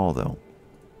to be small, though.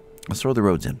 Let's throw the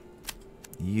roads in.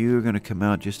 You're going to come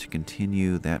out just to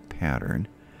continue that pattern.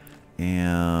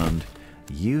 And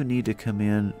you need to come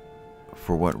in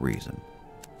for what reason?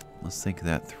 Let's think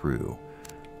that through.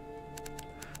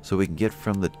 So we can get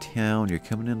from the town, you're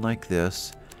coming in like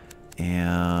this,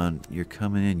 and you're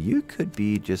coming in, you could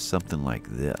be just something like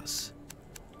this.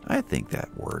 I think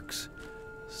that works.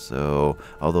 So,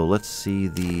 although let's see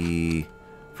the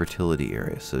fertility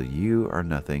area. So you are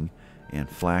nothing, and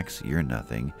flax, you're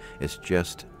nothing. It's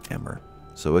just emmer.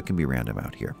 So it can be random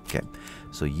out here. Okay,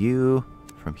 so you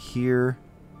from here,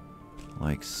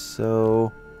 like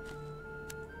so,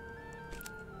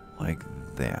 like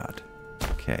that.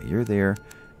 Okay, you're there.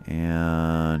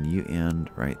 And you end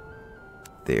right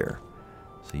there.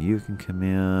 So you can come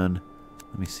in.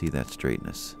 Let me see that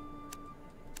straightness.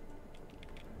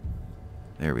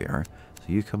 There we are. So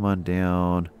you come on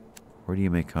down. Where do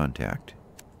you make contact?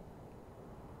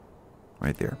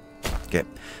 Right there. Okay.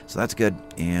 So that's good.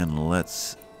 And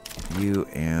let's you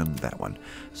and that one.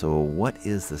 So what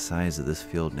is the size of this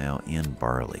field now in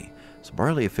barley? So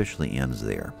barley officially ends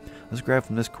there. Let's grab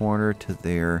from this corner to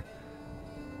there.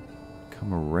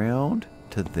 Come around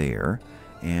to there,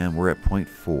 and we're at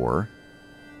 0.4.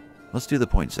 Let's do the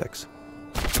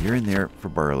 0.6. You're in there for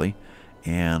barley,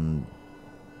 and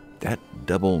that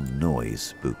double noise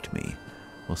spooked me.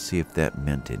 We'll see if that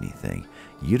meant anything.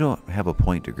 You don't have a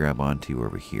point to grab onto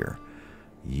over here.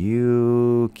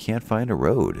 You can't find a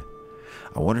road.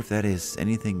 I wonder if that has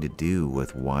anything to do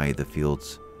with why the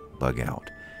fields bug out.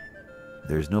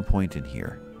 There's no point in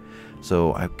here.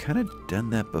 So I've kind of done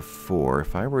that before.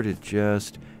 If I were to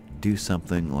just do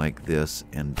something like this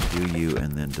and do you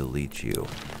and then delete you,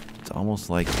 it's almost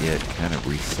like it kind of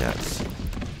resets.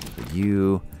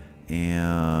 You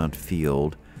and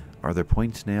field. Are there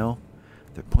points now?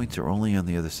 The points are only on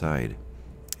the other side.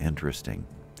 Interesting.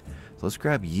 So let's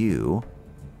grab you.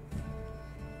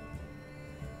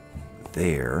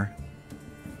 There.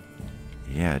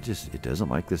 Yeah, it doesn't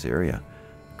like this area.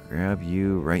 Grab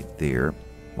you right there.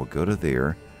 We'll go to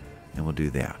there, and we'll do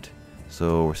that.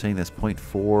 So we're saying that's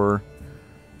 0.4.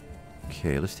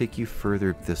 Okay, let's take you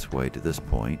further this way to this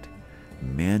point.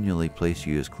 Manually place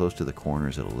you as close to the corner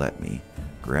as it'll let me.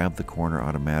 Grab the corner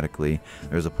automatically.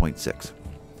 There's a 0.6.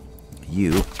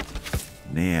 You.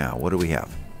 Now, what do we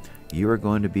have? You are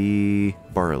going to be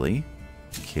barley.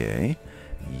 Okay.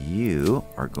 You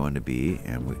are going to be,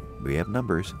 and we have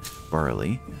numbers,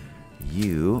 barley.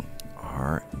 You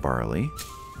are barley.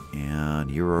 And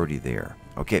you're already there.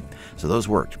 Okay, so those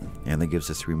worked. And that gives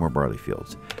us 3 more barley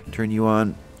fields. Turn you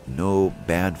on. No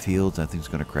bad fields. Nothing's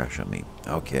going to crash on me.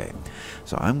 Okay,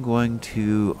 so I'm going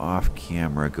to, off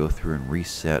camera, go through and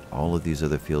reset all of these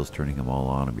other fields, turning them all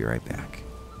on. I'll be right back.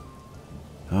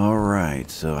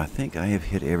 Alright, so I think I have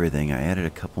hit everything. I added a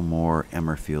couple more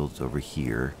emmer fields over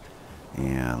here.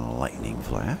 And lightning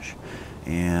flash.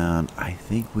 And I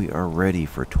think we are ready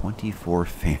for 24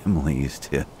 families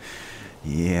to,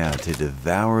 yeah, to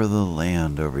devour the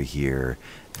land over here.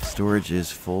 Storage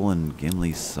is full in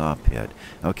Gimli's saw pit.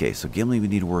 Okay, so Gimli, we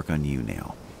need to work on you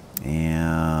now.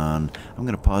 And I'm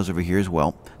going to pause over here as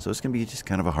well. So it's going to be just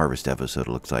kind of a harvest episode,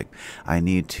 it looks like. I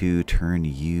need to turn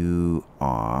you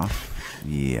off.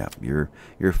 Yeah, you're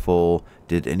full.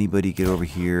 Did anybody get over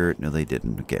here? No, they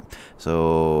didn't. Okay.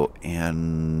 So,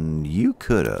 and you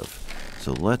could have.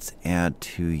 So let's add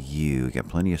to you. Got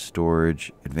plenty of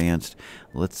storage, advanced.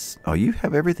 Let's, oh, you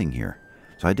have everything here.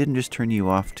 So I didn't just turn you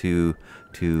off to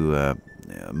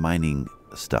mining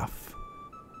stuff.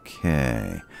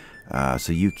 Okay.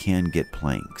 So you can get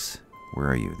planks. Where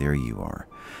are you? There you are.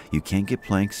 You can't get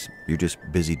planks. You're just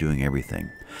busy doing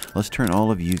everything. Let's turn all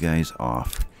of you guys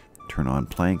off. Turn on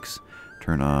planks.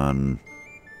 Turn on...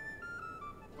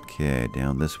 Okay,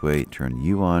 down this way. Turn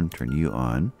you on. Turn you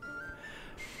on.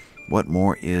 What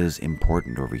more is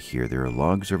important over here? There are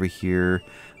logs over here.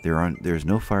 There's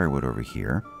no firewood over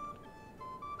here.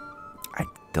 I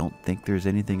don't think there's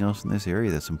anything else in this area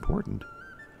that's important.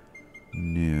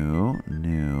 No.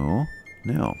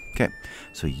 Okay,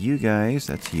 so you guys,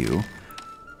 that's you.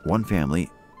 One family.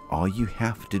 All you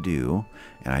have to do,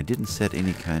 and I didn't set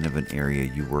any kind of an area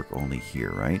you work only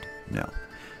here, right? No.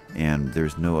 And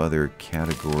there's no other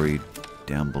category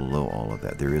down below all of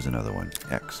that. There is another one,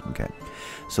 X. Okay.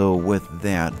 So with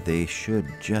that, they should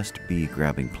just be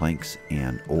grabbing planks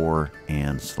and ore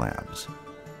and slabs.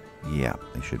 Yeah,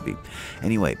 they should be.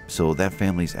 Anyway, so that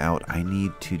family's out. I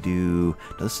need to do...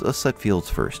 Let's set fields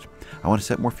first. I want to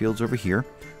set more fields over here.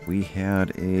 We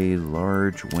had a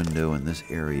large window in this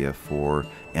area for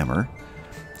Emmer.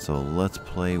 So let's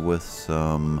play with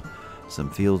some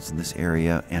fields in this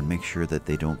area and make sure that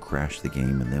they don't crash the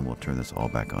game, and then we'll turn this all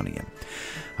back on again.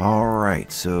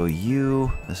 Alright, so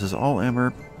this is all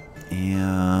Emmer,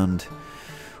 and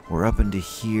we're up into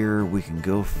here. We can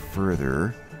go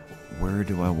further. Where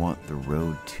do I want the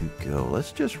road to go?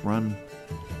 Let's just run.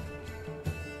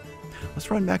 Let's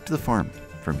run back to the farm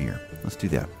from here. Let's do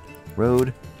that.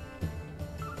 Road.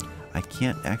 I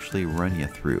can't actually run you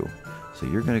through. So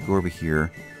you're going to go over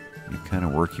here. You kind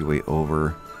of work your way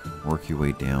over, work your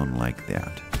way down like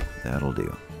that. That'll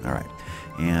do. All right.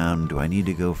 And do I need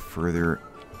to go further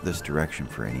this direction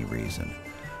for any reason?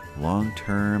 Long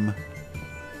term,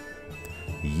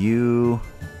 you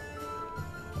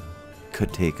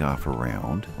could take off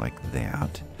around like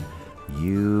that.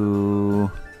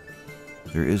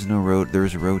 There is no road.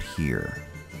 There's a road here.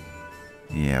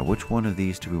 Yeah, which one of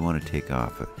these do we want to take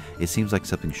off? It seems like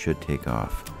something should take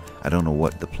off. I don't know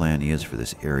what the plan is for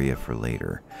this area for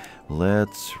later.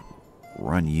 Let's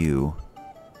run you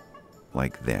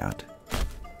like that.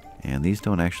 And these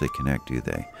don't actually connect, do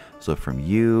they? So from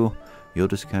you'll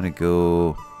just kind of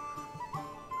go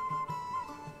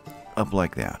up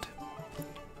like that.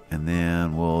 And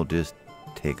then we'll just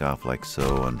take off like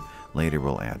so, and later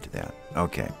we'll add to that.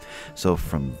 Okay, so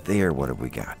from there, what have we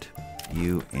got?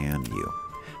 You and you.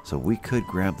 So we could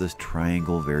grab this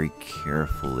triangle very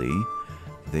carefully.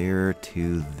 There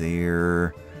to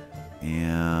there.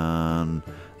 And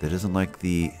that isn't like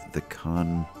the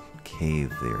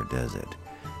concave there, does it?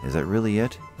 Is that really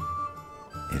it?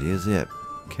 It is it.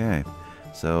 Okay.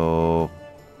 So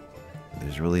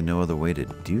there's really no other way to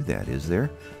do that, is there?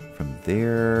 From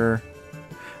there...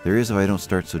 There is if I don't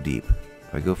start so deep.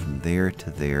 If I go from there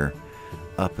to there,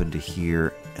 up into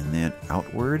here, and then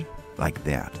outward, like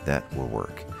that, that will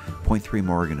work. 0.3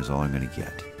 Morgan is all I'm going to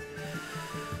get.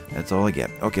 That's all I get.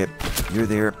 Okay, you're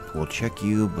there. We'll check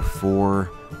you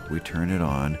before we turn it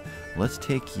on. Let's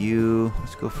take you...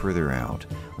 Let's go further out.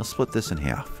 Let's split this in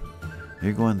half.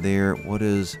 You're going there. What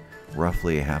is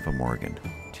roughly a half a Morgan?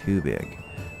 Too big.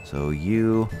 So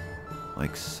you,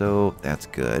 like so. That's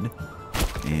good.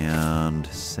 And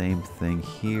same thing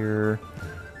here.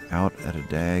 Out at a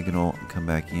diagonal. Come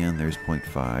back in. There's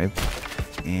 0.5.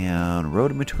 And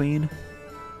road in between?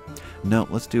 No,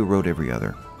 let's do a road every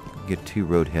other. Get too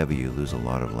road heavy, you lose a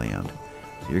lot of land.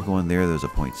 So you're going there, there's a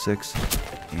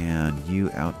 0.6. And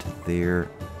you out to there,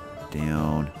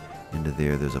 down into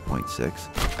there, there's a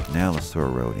 0.6. Now let's throw a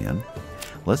road in.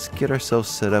 Let's get ourselves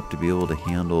set up to be able to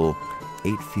handle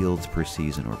 8 fields per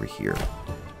season over here.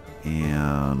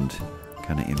 And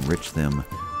kind of enrich them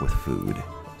with food.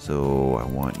 So I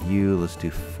want you, let's do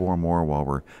 4 more while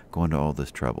we're going to all this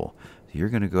trouble. So you're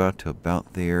going to go out to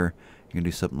about there. You're going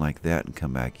to do something like that and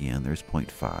come back in. There's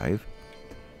 0.5.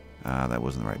 That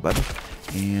wasn't the right button.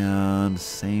 And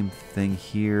same thing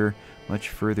here. Much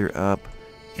further up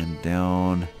and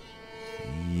down.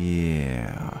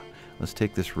 Yeah. Let's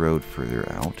take this road further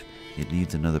out. it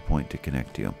needs another point to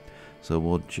connect to. So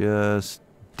we'll just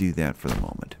do that for the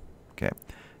moment. Okay.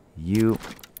 You,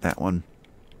 that one,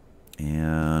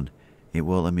 and it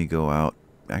will let me go out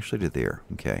actually to there.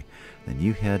 Okay. Then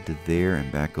you head to there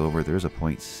and back over. There's a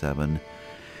 0.7.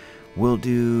 We'll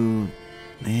do,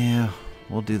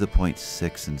 we'll do the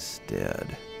 0.6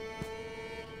 instead.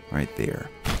 Right there.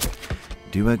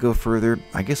 Do I go further?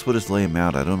 I guess we'll just lay them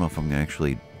out. I don't know if I'm going to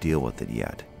actually deal with it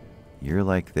yet. You're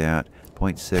like that.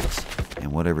 0.6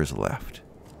 and whatever's left.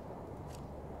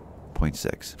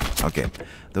 0.6. Okay.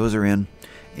 Those are in.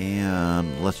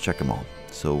 And let's check them all.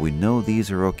 So we know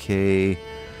these are okay.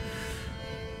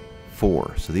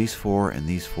 4. So these 4 and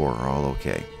these 4 are all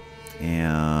okay.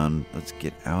 And let's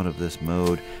get out of this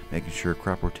mode. Making sure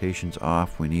crop rotation's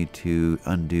off. We need to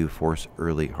undo force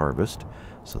early harvest.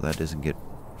 So that doesn't get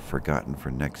forgotten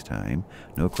for next time.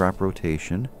 No crop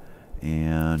rotation.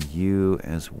 And you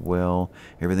as well.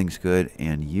 Everything's good.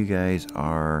 And you guys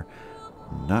are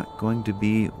not going to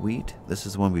be wheat. This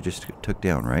is the one we just took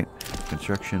down, right?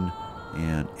 Construction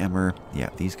and Emmer. Yeah,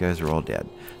 these guys are all dead.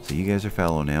 So you guys are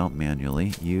fallow now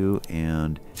manually. You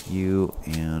and you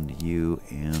and you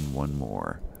and one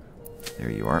more.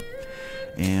 There you are.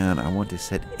 And I want to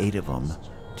set 8 of them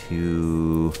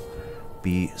to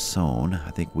be sown.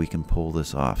 I think we can pull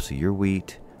this off. So you're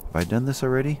wheat. Have I done this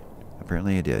already?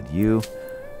 Apparently I did. You,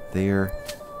 there,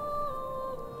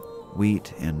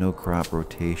 wheat, and no crop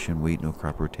rotation. Wheat, no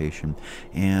crop rotation.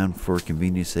 And for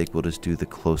convenience sake, we'll just do the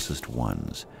closest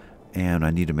ones. And I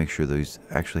need to make sure those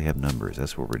actually have numbers.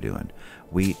 That's what we're doing.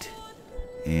 Wheat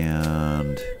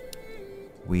and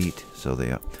wheat. So they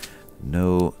have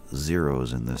no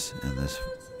zeros in this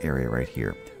area right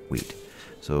here. Wheat.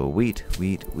 So wheat,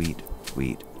 wheat, wheat,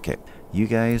 wheat. Okay. You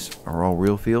guys are all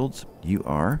real fields. You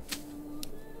are.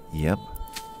 Yep.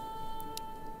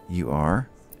 You are.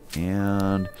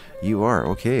 And you are.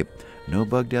 Okay. No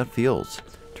bugged out fields.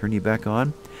 Turn you back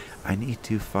on. I need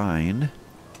to find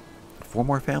 4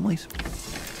 more families.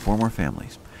 4 more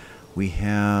families. We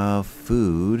have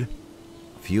food.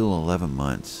 Fuel 11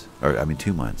 months. Or, I mean,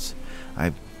 2 months.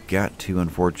 I've got to,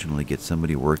 unfortunately, get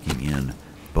somebody working in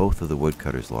both of the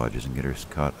woodcutters' lodges and get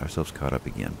ourselves caught up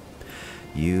again.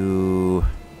 You've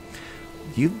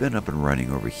been up and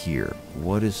running over here.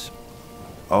 What is...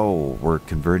 Oh, we're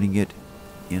converting it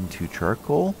into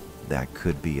charcoal? That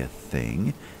could be a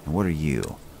thing. And what are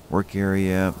you? Work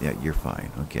area? Yeah, you're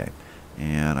fine. Okay.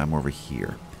 And I'm over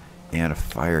here. And a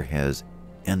fire has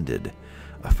ended.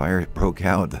 A fire broke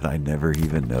out that I never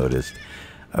even noticed.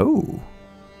 Oh.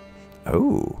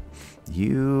 Oh.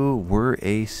 You were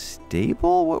a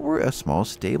stable? What were a small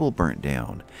stable burnt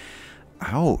down?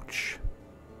 Ouch.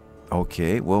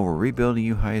 Okay, well, we're rebuilding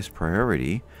you highest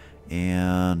priority.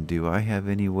 And do I have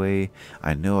any way?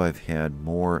 I know I've had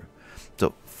more.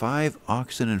 So 5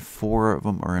 oxen and 4 of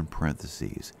them are in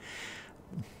parentheses.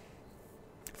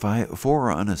 4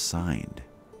 are unassigned.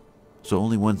 So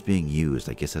only one's being used.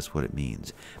 I guess that's what it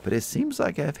means. But it seems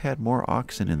like I've had more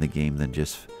oxen in the game than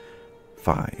just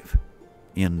 5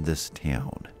 in this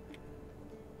town.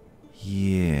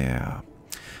 Yeah.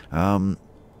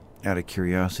 Out of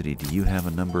curiosity, do you have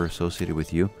a number associated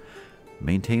with you?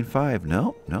 Maintain 5.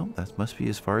 No, that must be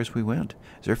as far as we went.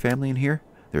 Is there a family in here?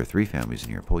 There are 3 families in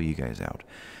here. Pull you guys out.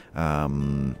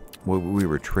 We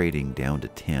were trading down to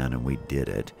 10 and we did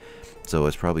it. So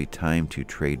it's probably time to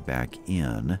trade back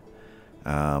in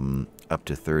up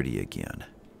to 30 again.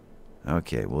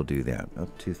 Okay, we'll do that.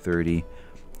 Up to 30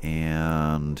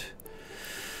 and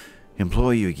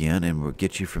employ you again, and we'll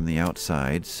get you from the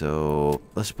outside. So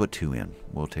let's put 2 in.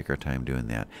 We'll take our time doing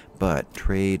that. But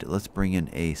trade, let's bring in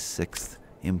a 6th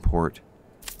import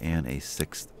and a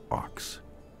 6th ox.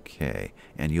 Okay,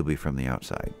 and you'll be from the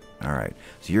outside. All right,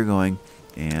 so you're going,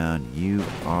 and you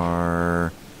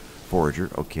are forager.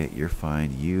 Okay, you're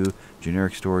fine. You,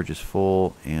 generic storage is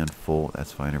full and full.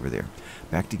 That's fine over there.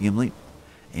 Back to Gimli,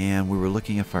 and we were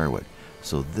looking at firewood.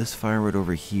 So this firewood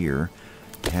over here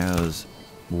has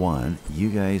 1. You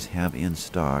guys have in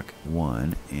stock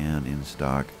 1, and in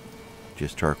stock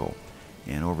just charcoal.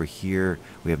 And over here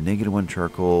we have -1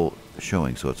 charcoal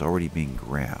showing, so it's already being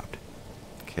grabbed.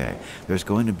 Okay, there's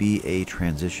going to be a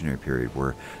transitionary period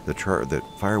where the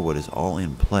firewood is all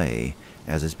in play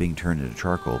as it's being turned into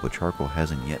charcoal, but charcoal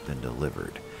hasn't yet been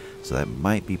delivered. So that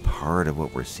might be part of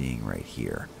what we're seeing right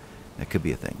here. That could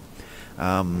be a thing.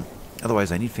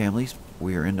 Otherwise, I need families.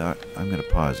 We are into... I'm going to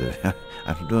pause it.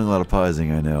 I'm doing a lot of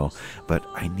pausing, I know. But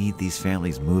I need these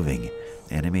families moving.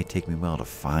 And it may take me a while to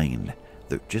find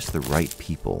just the right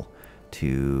people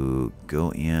to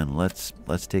go in. Let's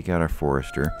take out our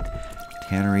forester.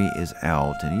 Tannery is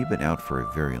out, and you've been out for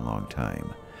a very long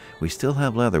time. We still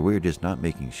have leather. We're just not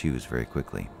making shoes very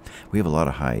quickly. We have a lot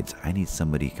of hides. I need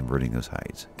somebody converting those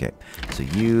hides. Okay, so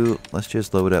let's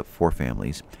just load up 4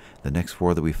 families. The next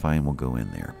 4 that we find will go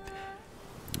in there.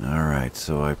 Alright,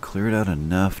 so I've cleared out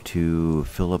enough to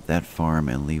fill up that farm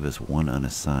and leave us 1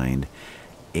 unassigned.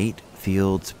 8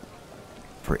 fields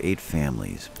for 8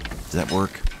 families. Does that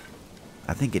work?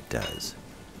 I think it does.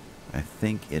 I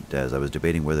think it does. I was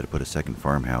debating whether to put a second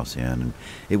farmhouse in, and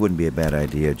it wouldn't be a bad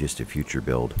idea, just a future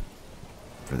build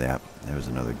for that. There was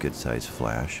another good sized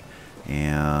flash.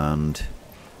 And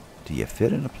do you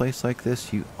fit in a place like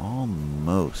this? You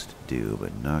almost do,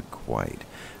 but not quite.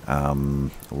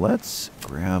 Let's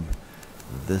grab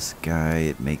this guy.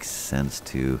 It makes sense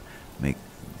to make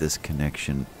this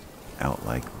connection out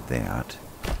like that.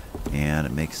 And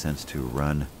it makes sense to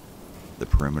run the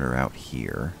perimeter out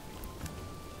here.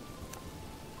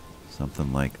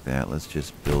 Something like that. Let's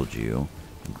just build you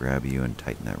and grab you and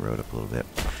tighten that road up a little bit.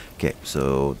 Okay,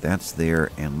 so that's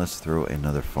there, and let's throw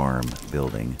another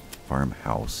farmhouse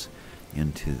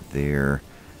into there.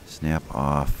 Snap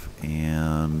off,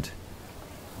 and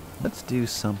let's do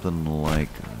something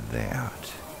like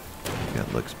that.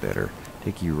 That looks better.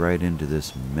 Take you right into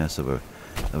this mess of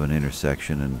an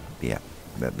intersection, and yeah,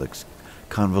 that looks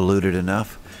convoluted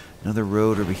enough. Another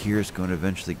road over here is going to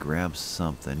eventually grab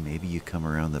something. Maybe you come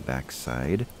around the back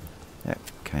side. That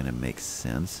kind of makes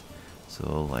sense.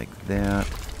 So like that,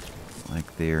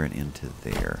 like there, and into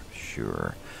there.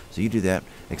 Sure. So you do that.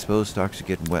 Exposed stalks are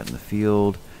getting wet in the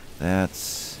field.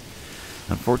 That's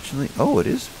unfortunately. Oh, it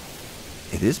is.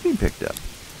 It is being picked up.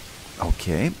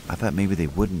 Okay. I thought maybe they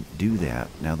wouldn't do that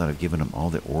now that I've given them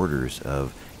all the orders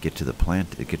of get to the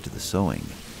plant, get to the sowing.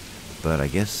 But I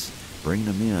guess bringing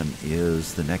them in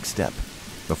is the next step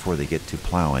before they get to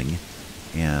plowing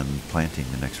and planting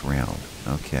the next round.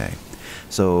 Okay.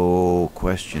 So,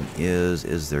 question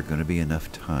is there going to be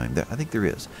enough time? I think there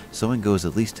is. Sowing goes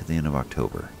at least to the end of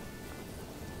October.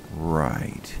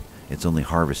 Right. It's only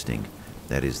harvesting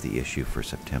that is the issue for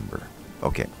September.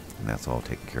 Okay. And that's all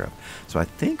taken care of. So I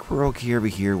think we're okay over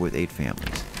here with 8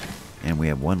 families. And we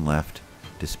have 1 left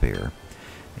to spare.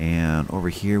 And over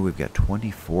here we've got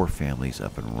 24 families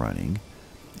up and running.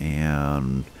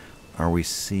 And are we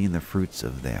seeing the fruits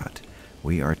of that?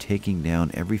 We are taking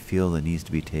down every field that needs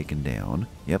to be taken down.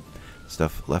 Yep,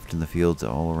 stuff left in the fields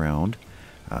all around.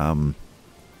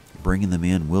 Bringing them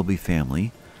in will be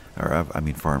family, or I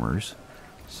mean farmers.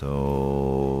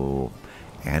 So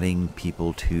adding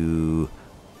people to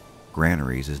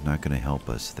granaries is not going to help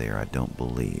us there, I don't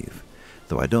believe.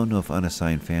 Though I don't know if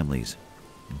unassigned families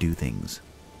do things,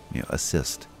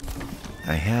 assist.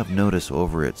 I have noticed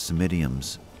over at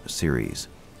Simidium's series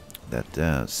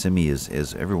that Simi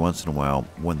is every once in a while,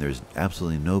 when there's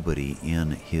absolutely nobody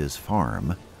in his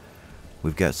farm,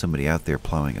 we've got somebody out there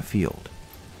plowing a field.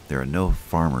 There are no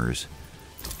farmers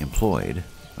employed.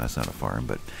 That's not a farm,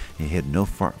 but he had no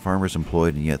farmers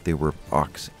employed, and yet there were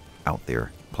ox out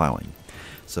there plowing.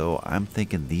 So I'm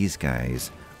thinking these guys,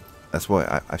 that's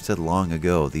why I've said long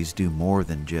ago, these do more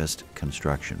than just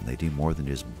construction. They do more than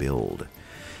just build.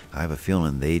 I have a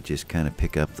feeling they just kind of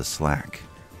pick up the slack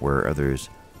where others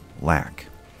lack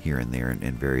here and there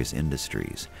in various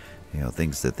industries.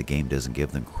 Things that the game doesn't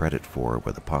give them credit for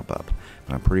with a pop-up.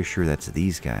 But I'm pretty sure that's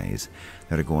these guys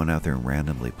that are going out there and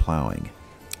randomly plowing.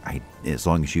 As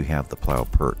long as you have the plow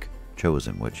perk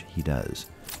chosen, which he does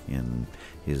in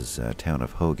his town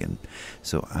of Hogan.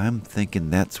 So I'm thinking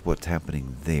that's what's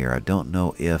happening there. I don't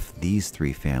know if these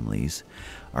 3 families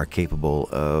are capable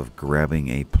of grabbing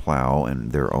a plow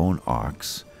and their own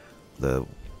ox.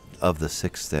 Of the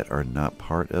 6 that are not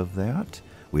part of that,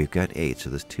 we've got 8.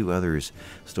 So there's 2 others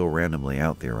still randomly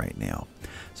out there right now.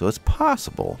 So it's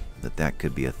possible that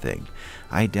could be a thing.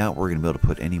 I doubt we're going to be able to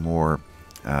put any more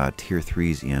tier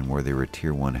 3s in where there were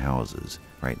tier 1 houses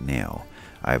right now.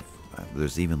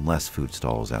 There's even less food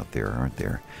stalls out there, aren't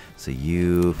there? So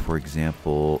you, for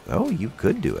example, oh, you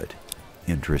could do it.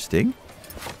 Interesting.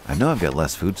 I know I've got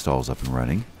less food stalls up and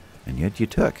running, and yet you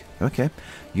took. Okay,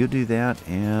 you do that,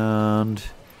 and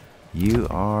you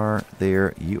are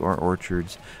there. You are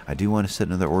orchards. I do want to set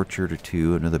another orchard or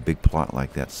 2, another big plot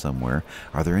like that somewhere.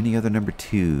 Are there any other number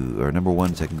 2 or number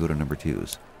 1s that can go to number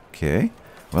 2s? Okay,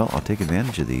 well, I'll take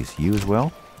advantage of these. You as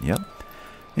well? Yep.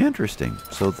 Interesting.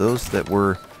 So those that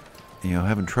were,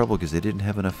 having trouble because they didn't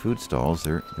have enough food stalls,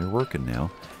 they're working now.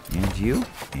 And you,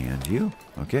 and you.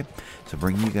 Okay, so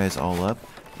bring you guys all up,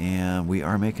 and we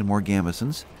are making more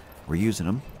gambesons. We're using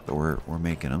them, but we're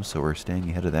making them, so we're staying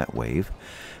ahead of that wave.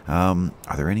 Are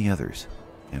there any others?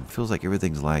 And it feels like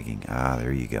everything's lagging. Ah,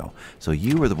 there you go. So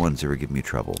you were the ones that were giving me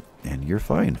trouble, and you're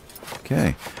fine.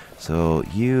 Okay, so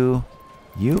you,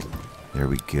 There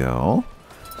we go.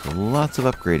 So lots of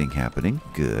upgrading happening.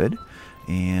 Good.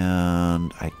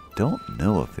 And I don't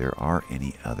know if there are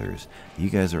any others. You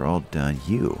guys are all done.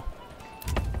 You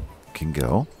can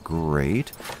go.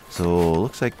 Great. So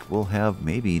looks like we'll have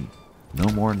maybe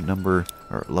no more number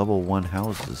or level 1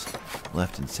 houses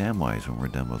left in Samwise when we're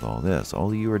done with all this. All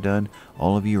of you are done.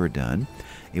 All of you are done.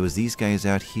 It was these guys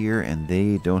out here, and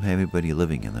they don't have anybody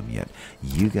living in them yet.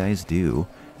 You guys do,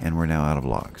 and we're now out of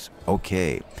logs.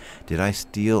 Okay. Did I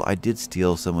steal? I did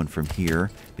steal someone from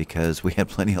here because we had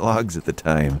plenty of logs at the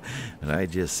time, and I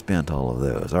just spent all of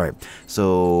those. All right.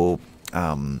 So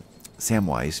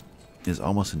Samwise is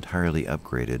almost entirely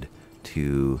upgraded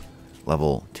to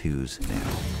level 2s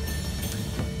now.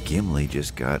 Gimli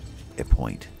just got a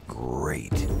point.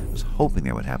 Great. I was hoping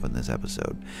that would happen this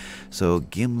episode. So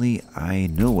Gimli, I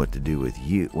know what to do with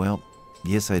you. Well,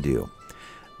 yes I do.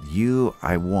 You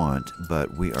I want,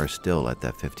 but we are still at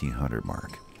that 1500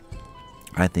 mark.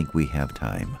 I think we have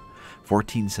time.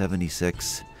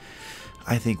 1476.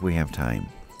 I think we have time.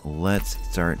 Let's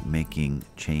start making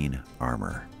chain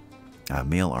armor.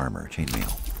 Mail armor. Chain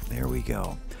mail. There we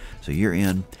go. So you're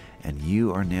in, and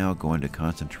you are now going to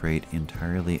concentrate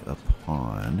entirely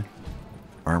upon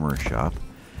armor shop.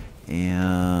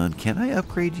 And can I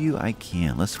upgrade you? I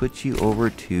can. Let's switch you over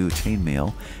to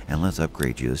chainmail and let's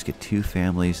upgrade you. Let's get 2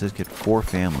 families. Let's get 4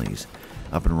 families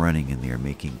up and running in there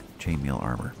making chainmail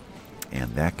armor.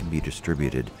 And that can be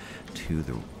distributed to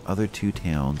the other 2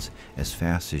 towns as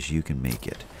fast as you can make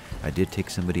it. I did take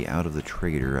somebody out of the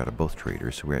trader, out of both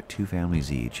traders, so we're at 2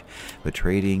 families each. But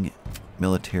trading,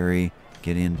 military,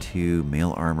 get into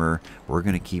mail armor, we're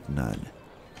going to keep none.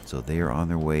 So they are on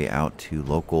their way out to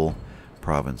local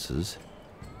provinces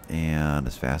and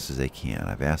as fast as they can.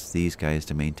 I've asked these guys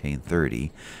to maintain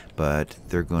 30, but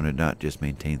they're going to not just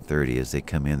maintain 30. As they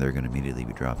come in, they're going to immediately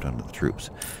be dropped onto the troops.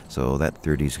 So that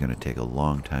 30 is going to take a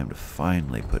long time to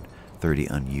finally put 30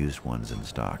 unused ones in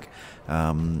stock.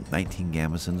 19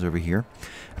 Gamisons over here.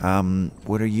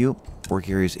 What are you? Work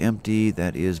area is empty.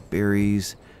 That is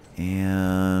berries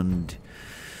and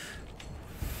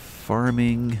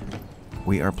farming.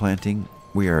 We are planting.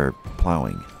 We are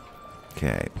plowing.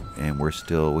 Okay, and we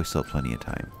still have plenty of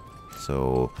time.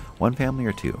 So 1 family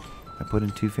or 2? I put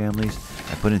in 2 families.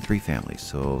 I put in 3 families,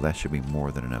 so that should be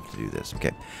more than enough to do this.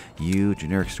 Okay, you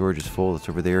generic storage is full. That's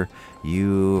over there.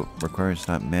 You requirements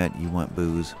not met. You want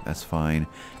booze. That's fine.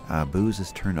 Booze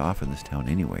is turned off in this town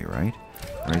anyway, right?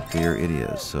 Right there it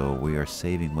is. So we are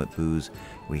saving what booze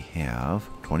we have.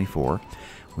 24.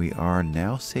 We are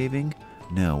now saving.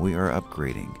 No, we are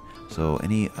upgrading. So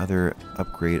any other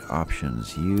upgrade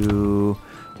options? We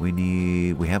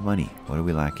have money. What are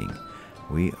we lacking?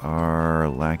 We are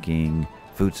lacking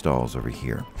food stalls over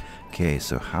here. Okay,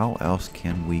 so how else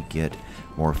can we get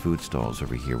more food stalls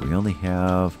over here? We only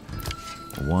have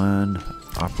 1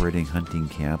 operating hunting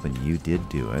camp, and you did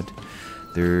do it.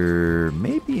 There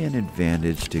may be an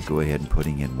advantage to go ahead and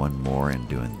putting in 1 more and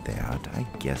doing that. I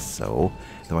guess so.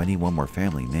 Though I need 1 more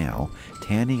family now.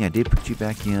 Tanning, I did put you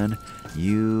back in.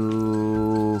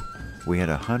 We had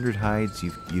 100 hides.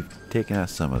 You've taken out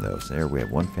some of those. There, we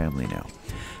have 1 family now.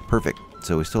 Perfect.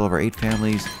 So we still have our 8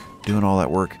 families doing all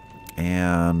that work.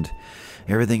 And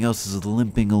everything else is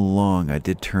limping along. I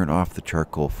did turn off the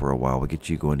charcoal for a while. We'll get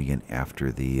you going again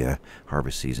after the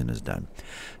harvest season is done.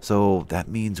 So that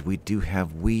means we do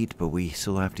have wheat, but we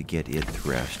still have to get it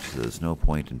threshed. So there's no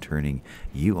point in turning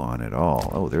you on at all.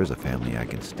 Oh, there's a family I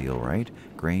can steal, right?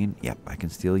 Grain? Yep, I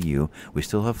can steal you. We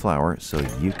still have flour, so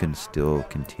you can still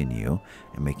continue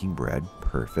and making bread.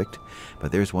 Perfect.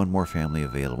 But there's 1 more family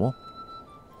available.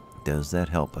 Does that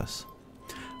help us?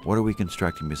 What are we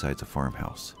constructing besides a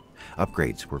farmhouse?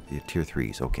 Upgrades. We're at tier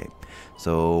 3s. Okay.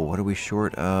 So what are we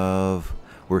short of?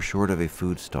 We're short of a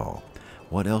food stall.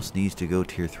 What else needs to go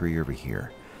tier 3 over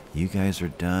here? You guys are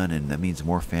done, and that means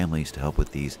more families to help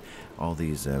with all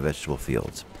these vegetable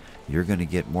fields. You're going to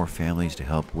get more families to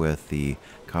help with the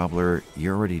cobbler.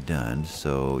 You're already done,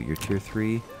 so you're tier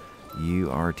 3. You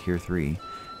are tier 3.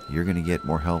 You're going to get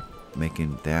more help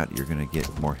making that. You're going to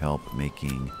get more help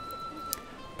making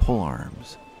pole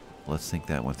arms. Let's think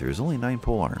that one through. There's only 9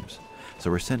 pole arms. So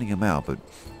we're sending them out, but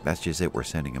that's just it. We're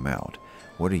sending them out.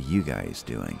 What are you guys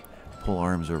doing? Pole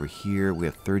arms over here. We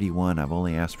have 31. I've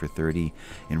only asked for 30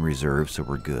 in reserve, so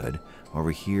we're good. Over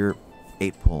here,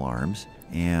 8 pole arms.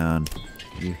 And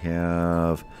you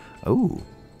have... Oh,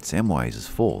 Samwise is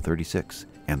full. 36.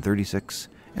 And 36.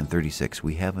 And 36.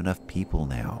 We have enough people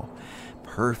now.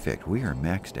 Perfect. We are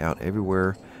maxed out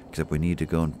everywhere, except we need to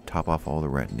go and top off all the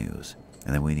retinues.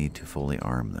 And then we need to fully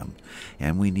arm them.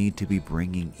 And we need to be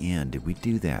bringing in... Did we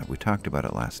do that? We talked about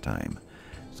it last time.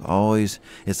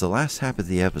 It's the last half of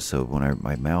the episode when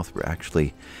my mouth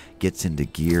actually gets into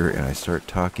gear and I start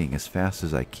talking as fast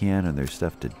as I can, and there's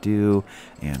stuff to do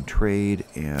and trade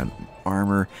and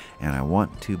armor, and I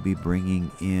want to be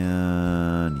bringing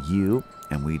in you,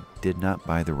 and we did not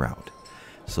buy the route.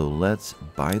 So let's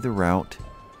buy the route,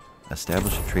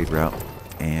 establish a trade route,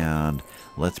 and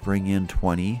let's bring in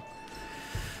 20.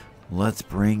 Let's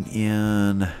bring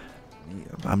in,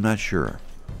 I'm not sure,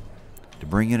 to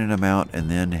bring in an amount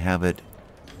and then have it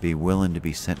be willing to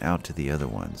be sent out to the other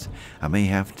ones. I may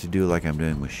have to do like I'm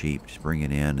doing with sheep, just bring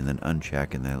it in and then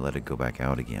uncheck and then let it go back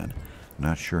out again. I'm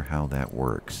not sure how that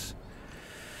works.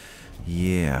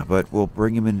 Yeah, but we'll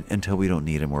bring them in until we don't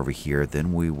need them over here.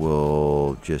 Then we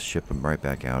will just ship them right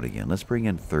back out again. Let's bring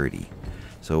in 30.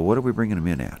 So what are we bringing them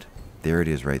in at? There it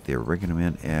is right there. We're bringing them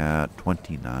in at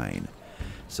 29.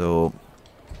 So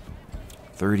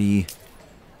 30...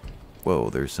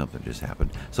 Whoa, there's something just happened.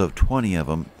 So 20 of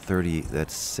them, 30,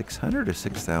 that's 600 or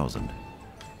 6,000?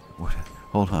 What?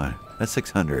 Hold on. That's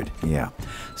 600. Yeah.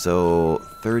 So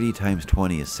 30 times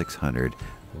 20 is 600.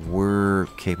 We're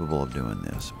capable of doing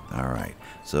this. All right.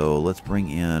 So let's bring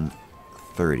in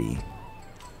 30.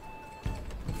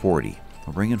 40.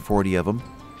 We'll bring in 40 of them.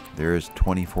 There's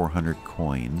 2,400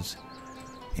 coins.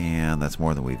 And that's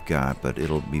more than we've got, but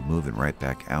it'll be moving right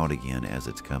back out again as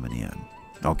it's coming in.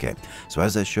 Okay, so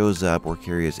as that shows up, work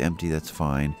area is empty, that's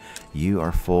fine. You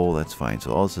are full, that's fine.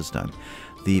 So all this is done.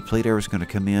 The plate arrow is going to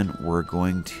come in. We're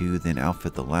going to then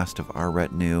outfit the last of our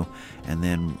retinue and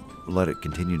then let it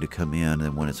continue to come in.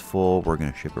 And when it's full, we're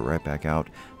going to ship it right back out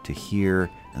to here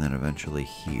and then eventually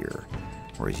here.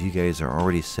 Whereas you guys are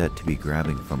already set to be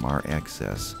grabbing from our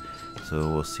excess. So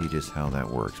we'll see just how that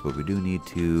works. But we do need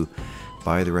to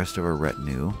buy the rest of our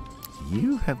retinue.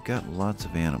 You have got lots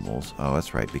of animals. Oh,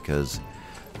 that's right, because...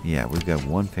 yeah, we've got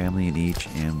one family in each,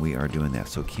 and we are doing that.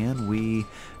 So can we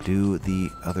do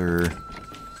the other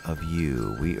of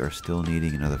you? We are still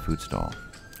needing another food stall.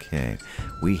 Okay,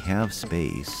 we have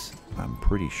space. I'm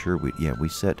pretty sure we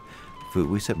set food.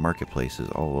 We set marketplaces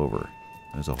all over.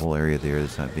 There's a whole area there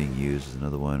that's not being used. There's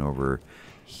another one over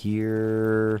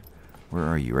here. Where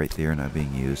are you? Right there, not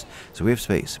being used. So we have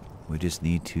space. We just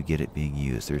need to get it being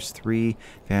used. There's 3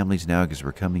 families now because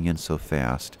we're coming in so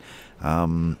fast.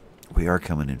 We are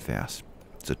coming in fast.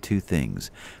 So 2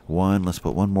 things. One, let's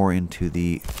put one more into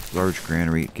the large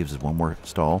granary. It gives us one more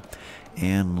stall.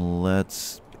 And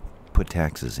let's put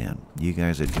taxes in. You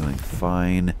guys are doing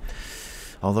fine.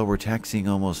 Although we're taxing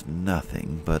almost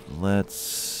nothing. But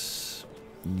let's...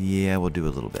 yeah, we'll do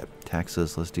a little bit.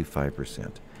 Taxes, let's do 5%.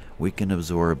 We can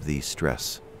absorb the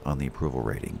stress on the approval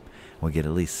rating. We'll get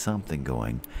at least something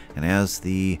going. And as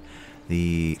the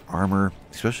armor,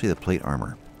 especially the plate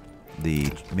armor,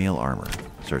 the mail armor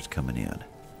starts coming in,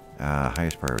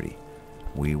 highest priority,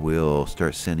 we will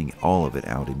start sending all of it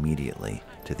out immediately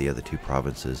to the other 2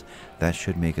 provinces. That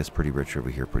should make us pretty rich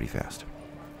over here pretty fast.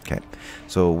 Okay,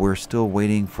 so we're still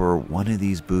waiting for one of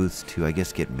these booths to, I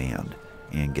guess, get manned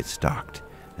and get stocked,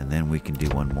 and then we can do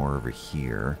one more over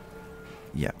here.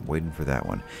 Yeah, waiting for that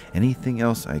one. Anything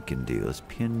else I can do? Let's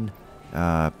pin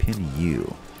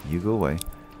you. You go away.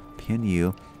 Pin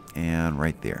you, and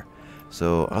right there.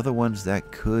 So other ones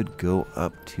that could go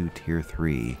up to tier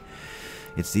 3.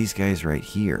 It's these guys right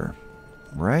here.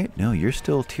 Right? No, you're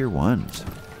still tier 1s.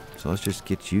 So let's just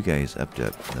get you guys up to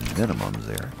the minimums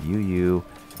there. You,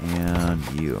 and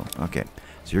you. Okay.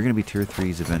 So you're going to be tier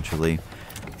 3s eventually.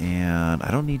 And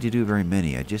I don't need to do very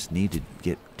many. I just need to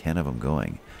get 10 of them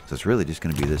going. So it's really just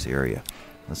going to be this area.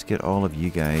 Let's get all of you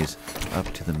guys up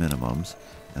to the minimums.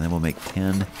 And then we'll make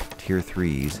 10 tier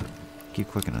 3s.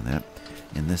 Keep clicking on that.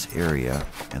 In this area,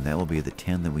 and that will be the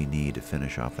 10 that we need to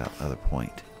finish off that other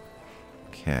point.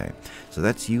 Okay, so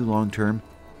that's you long term.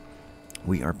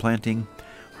 We are planting.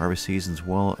 Harvest seasons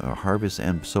harvest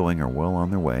and sowing are well on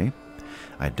their way.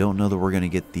 I don't know that we're going to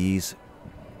get these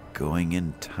going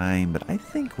in time, but I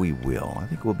think we will. I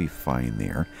think we'll be fine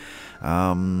there.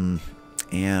 And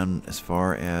as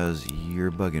far as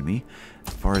you're bugging me,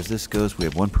 as far as this goes, we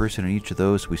have 1 person in each of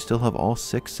those. We still have all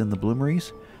 6 in the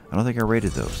bloomeries. I don't think I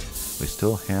rated those. We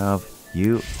still have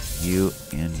you,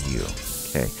 and you.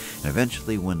 Okay. And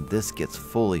eventually, when this gets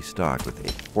fully stocked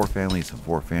with 4 families and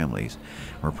 4 families,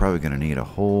 we're probably going to need a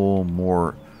whole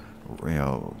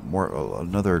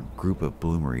another group of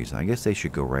bloomeries. I guess they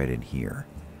should go right in here.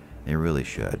 They really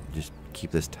should. Just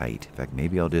keep this tight. In fact,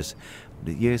 maybe I'll just...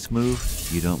 you guys move?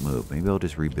 You don't move. Maybe I'll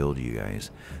just rebuild you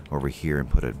guys over here and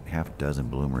put a half dozen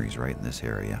bloomeries right in this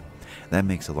area. That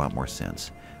makes a lot more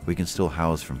sense. We can still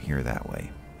house from here that way.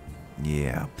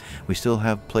 Yeah. We still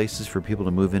have places for people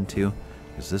to move into,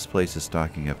 because this place is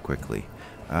stocking up quickly.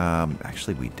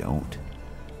 Actually, we don't.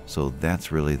 So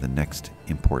that's really the next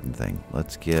important thing.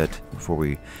 Let's get, before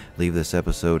we leave this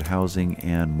episode, housing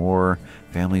and more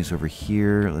families over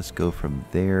here. Let's go from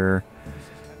there.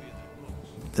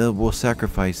 We'll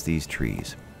sacrifice these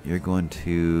trees. You're going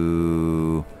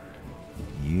to...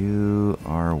 You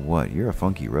are what? You're a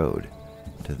funky road.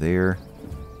 To there,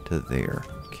 to there.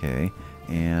 Okay.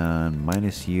 And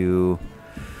minus you...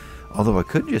 Although I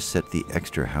could just set the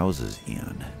extra houses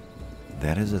in.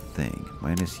 That is a thing.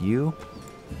 Minus you...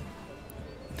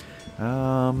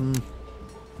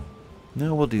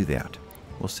 No, we'll do that.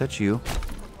 We'll set you.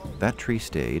 That tree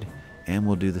stayed. And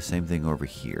we'll do the same thing over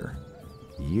here.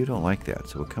 You don't like that.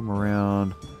 So we'll come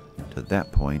around to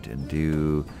that point and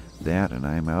do that. And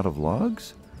I'm out of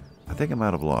logs? I think I'm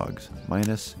out of logs.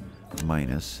 Minus,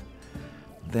 minus.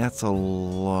 That's a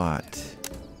lot.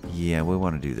 Yeah, we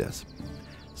want to do this.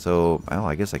 So, well,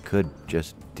 I guess I could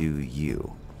just do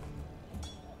you.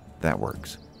 That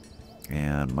works.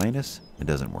 And minus, it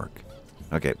doesn't work.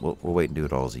 Okay, we'll wait and do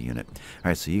it all as a unit.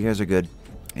 Alright, so you guys are good.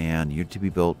 And you're to be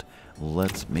built.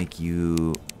 Let's make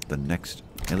you the next,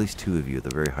 at least two of you, the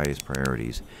very highest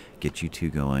priorities. Get you two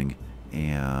going.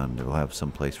 And we'll have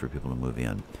some place for people to move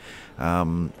in.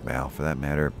 Well, for that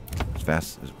matter, as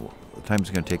fast as the time it's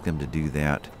going to take them to do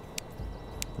that,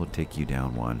 we'll take you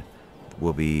down one.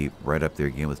 We'll be right up there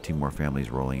again with two more families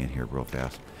rolling in here real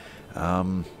fast.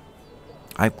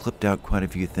 I've clipped out quite a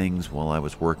few things while I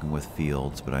was working with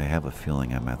fields, but I have a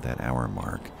feeling I'm at that hour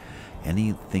mark.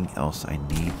 Anything else I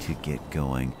need to get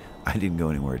going? I didn't go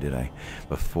anywhere, did I?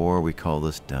 Before we call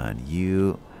this done,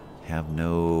 you have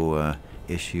no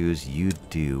issues. You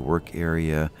do. Work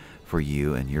area for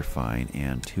you, and you're fine.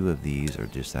 And two of these are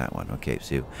just that one. Okay,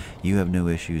 so you have no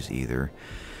issues either.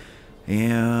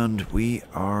 And we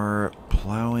are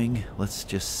plowing. Let's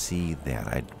just see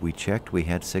that. We checked. We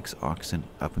had 6 oxen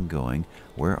up and going.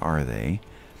 Where are they?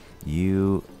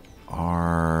 You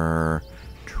are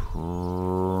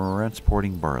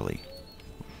transporting barley.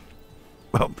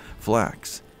 Well,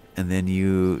 flax. And then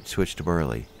you switch to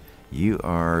barley. You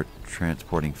are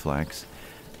transporting flax.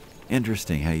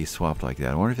 Interesting how you swapped like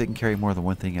that. I wonder if they can carry more than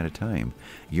one thing at a time.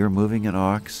 You're moving an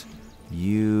ox.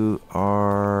 You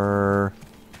are...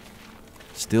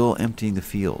 still emptying the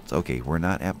fields. Okay, we're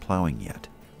not at plowing yet.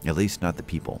 At least not the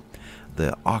people.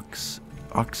 The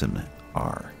oxen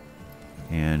are.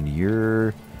 And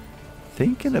you're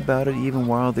thinking about it even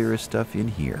while there is stuff in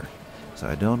here. So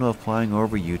I don't know if plowing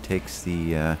over you takes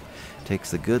the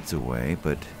goods away,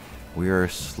 but we are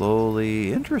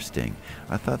slowly... Interesting.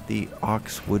 I thought the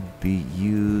ox would be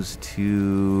used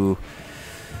to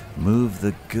move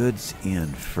the goods in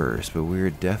first, but we're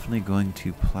definitely going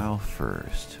to plow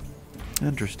first.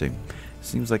 Interesting.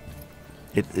 Seems like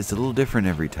it's a little different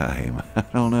every time. I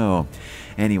don't know.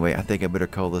 Anyway, I think I better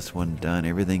call this one done.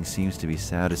 Everything seems to be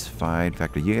satisfied. In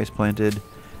fact, are you guys planted?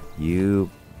 You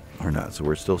are not, so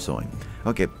we're still sowing.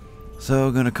 Okay,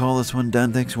 so going to call this one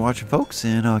done. Thanks for watching, folks,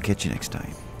 and I'll catch you next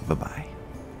time. Bye-bye.